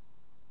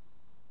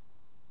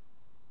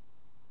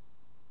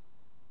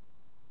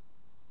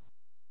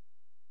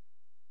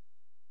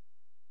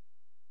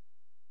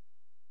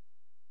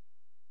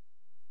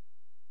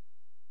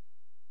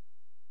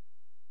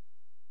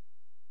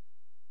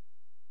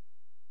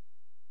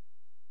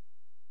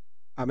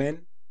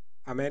 Amen.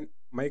 Amen.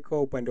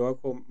 Michael, upande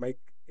wako mic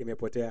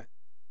imepotea.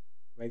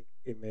 Mic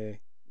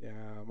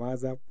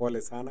imenyamaza.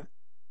 Pole sana.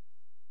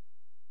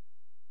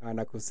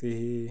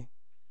 Nakusihi,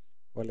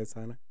 pole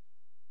sana.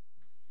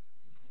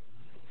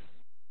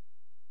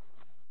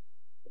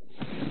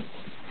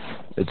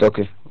 It's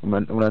okay.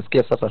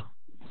 Unasikia sasa?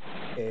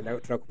 Na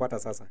tunakupata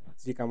sasa.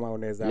 Sijui kama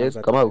unaweza Yes,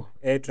 anza Kamau.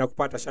 tena.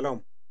 Tunakupata.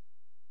 Shalom.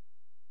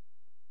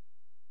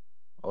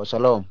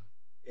 Shalom.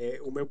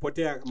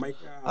 Umepotea mic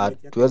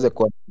Tuweze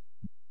kwa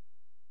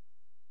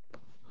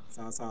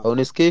sawa.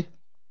 Unisikii?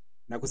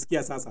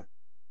 Nakusikia sasa.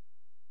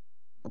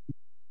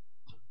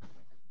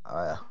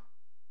 Haya.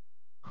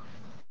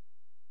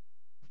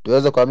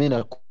 Tuweze kuamini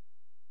na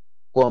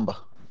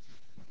kuomba.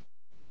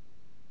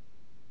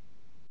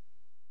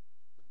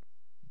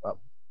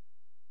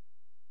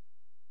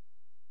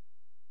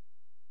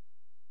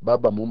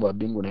 Baba muumba wa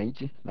mbingu na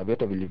nchi na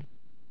vyote vilivyo.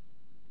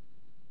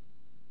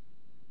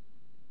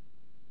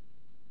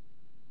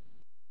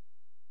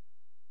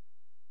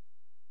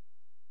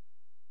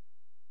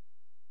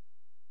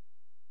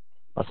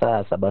 Masaa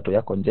ya sabato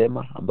yako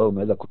njema ambayo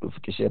umeweza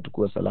kutufikishia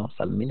tukuwe salama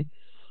salimini.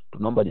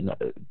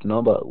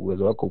 Tunaomba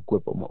uwezo wako ukue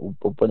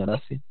pamoja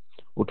nasi.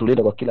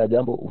 Utulinde kwa kila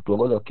jambo,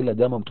 utuongoze kwa kila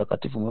jambo,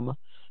 mtakatifu mwema.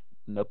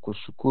 Na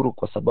kushukuru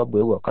kwa sababu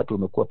ya wakati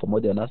umekuwa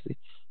pamoja nasi.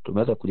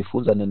 Tumeweza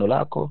kujifunza neno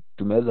lako,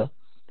 tumeweza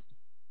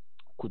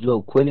kujua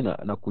ukweli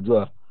na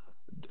kujua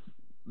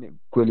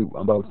kweli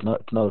ambao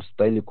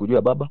tunaostahili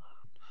kujua Baba.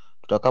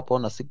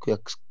 Tutakapoona siku ya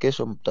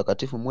kesho,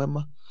 mtakatifu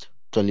mwema,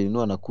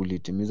 tutaliinua na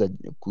kulitimiza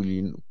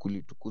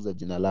kulitukuza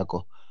jina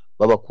lako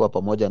Baba. Kuwa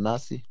pamoja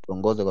nasi,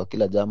 tuongoze kwa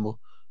kila jambo,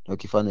 na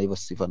ukifanya hivyo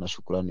sifa na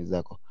shukrani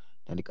zako,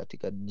 na ni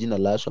katika jina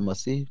la Yesu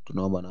Masihi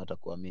tunaomba na hata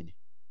kuamini.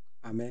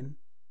 Amen.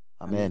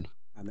 Amen.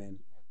 Amen.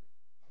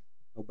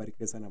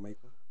 Ubarikiwe sana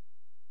Michael.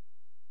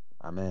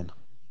 Amen.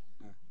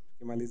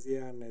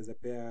 Tukimalizia naweza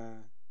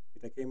pia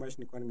Peter Mash,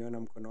 nilikuwa nimeona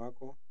mkono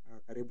wako.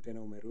 Karibu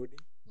tena, umerudi.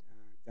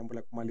 Jambo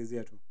la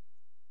kumalizia tu.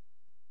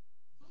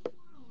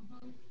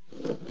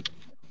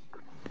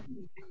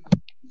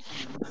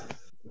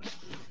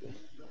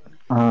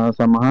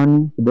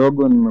 Samahani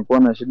kidogo, nimekuwa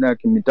na shida ya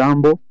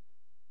kimitambo,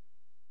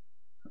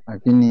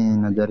 lakini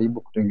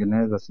najaribu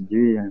kutengeneza.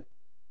 Sijui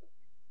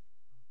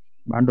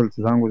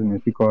bundles zangu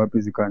zimefika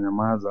wapi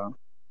zikanyamaza,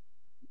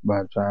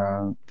 but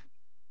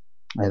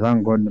I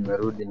thank God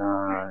nimerudi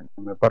na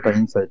nimepata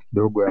insight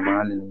kidogo ya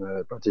mahali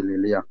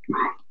nimepatililia.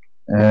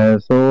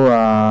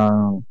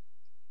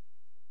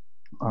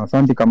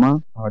 Asante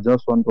Kama, I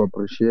just want to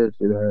appreciate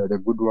the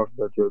good work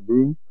that you're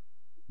doing.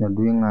 You're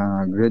doing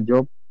a great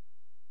job,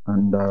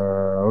 and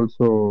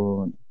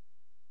also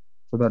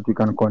so that we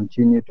can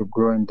continue to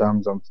grow in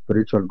terms of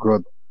spiritual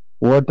growth.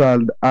 What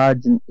I'll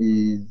urge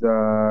is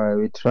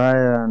we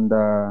try and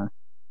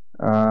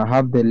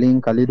have the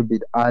link a little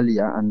bit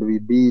earlier, and we'll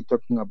be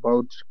talking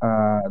about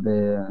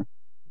the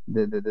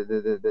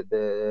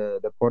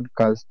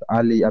podcast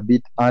a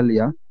bit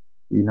earlier.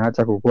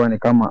 Inaacha kukuwa ni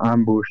kama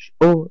ambush.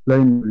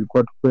 Line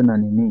ilikuwa tukue na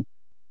nini,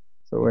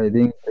 so I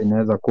think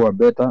inaweza kuwa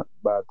better,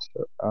 but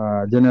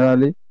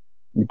generally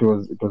it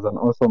was an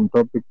awesome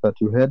topic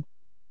that you had.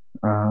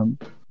 I'm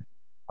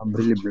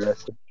really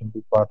blessed to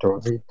be part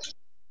of it.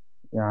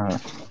 Yeah,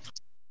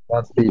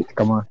 that's it.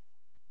 Come on.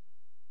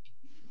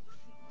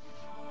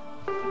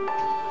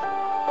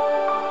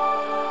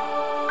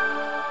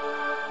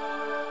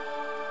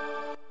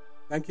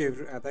 Thank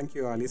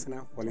you, our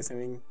listener, for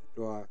listening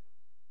to our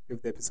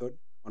 5th episode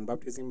on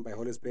baptism by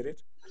Holy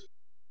Spirit.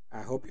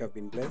 I hope you have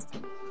been blessed,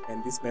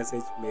 and this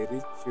message may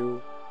reach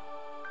you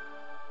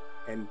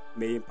and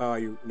may empower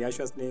you. In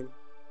Yeshua's name,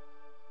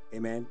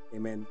 amen.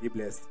 Amen. Be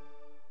blessed.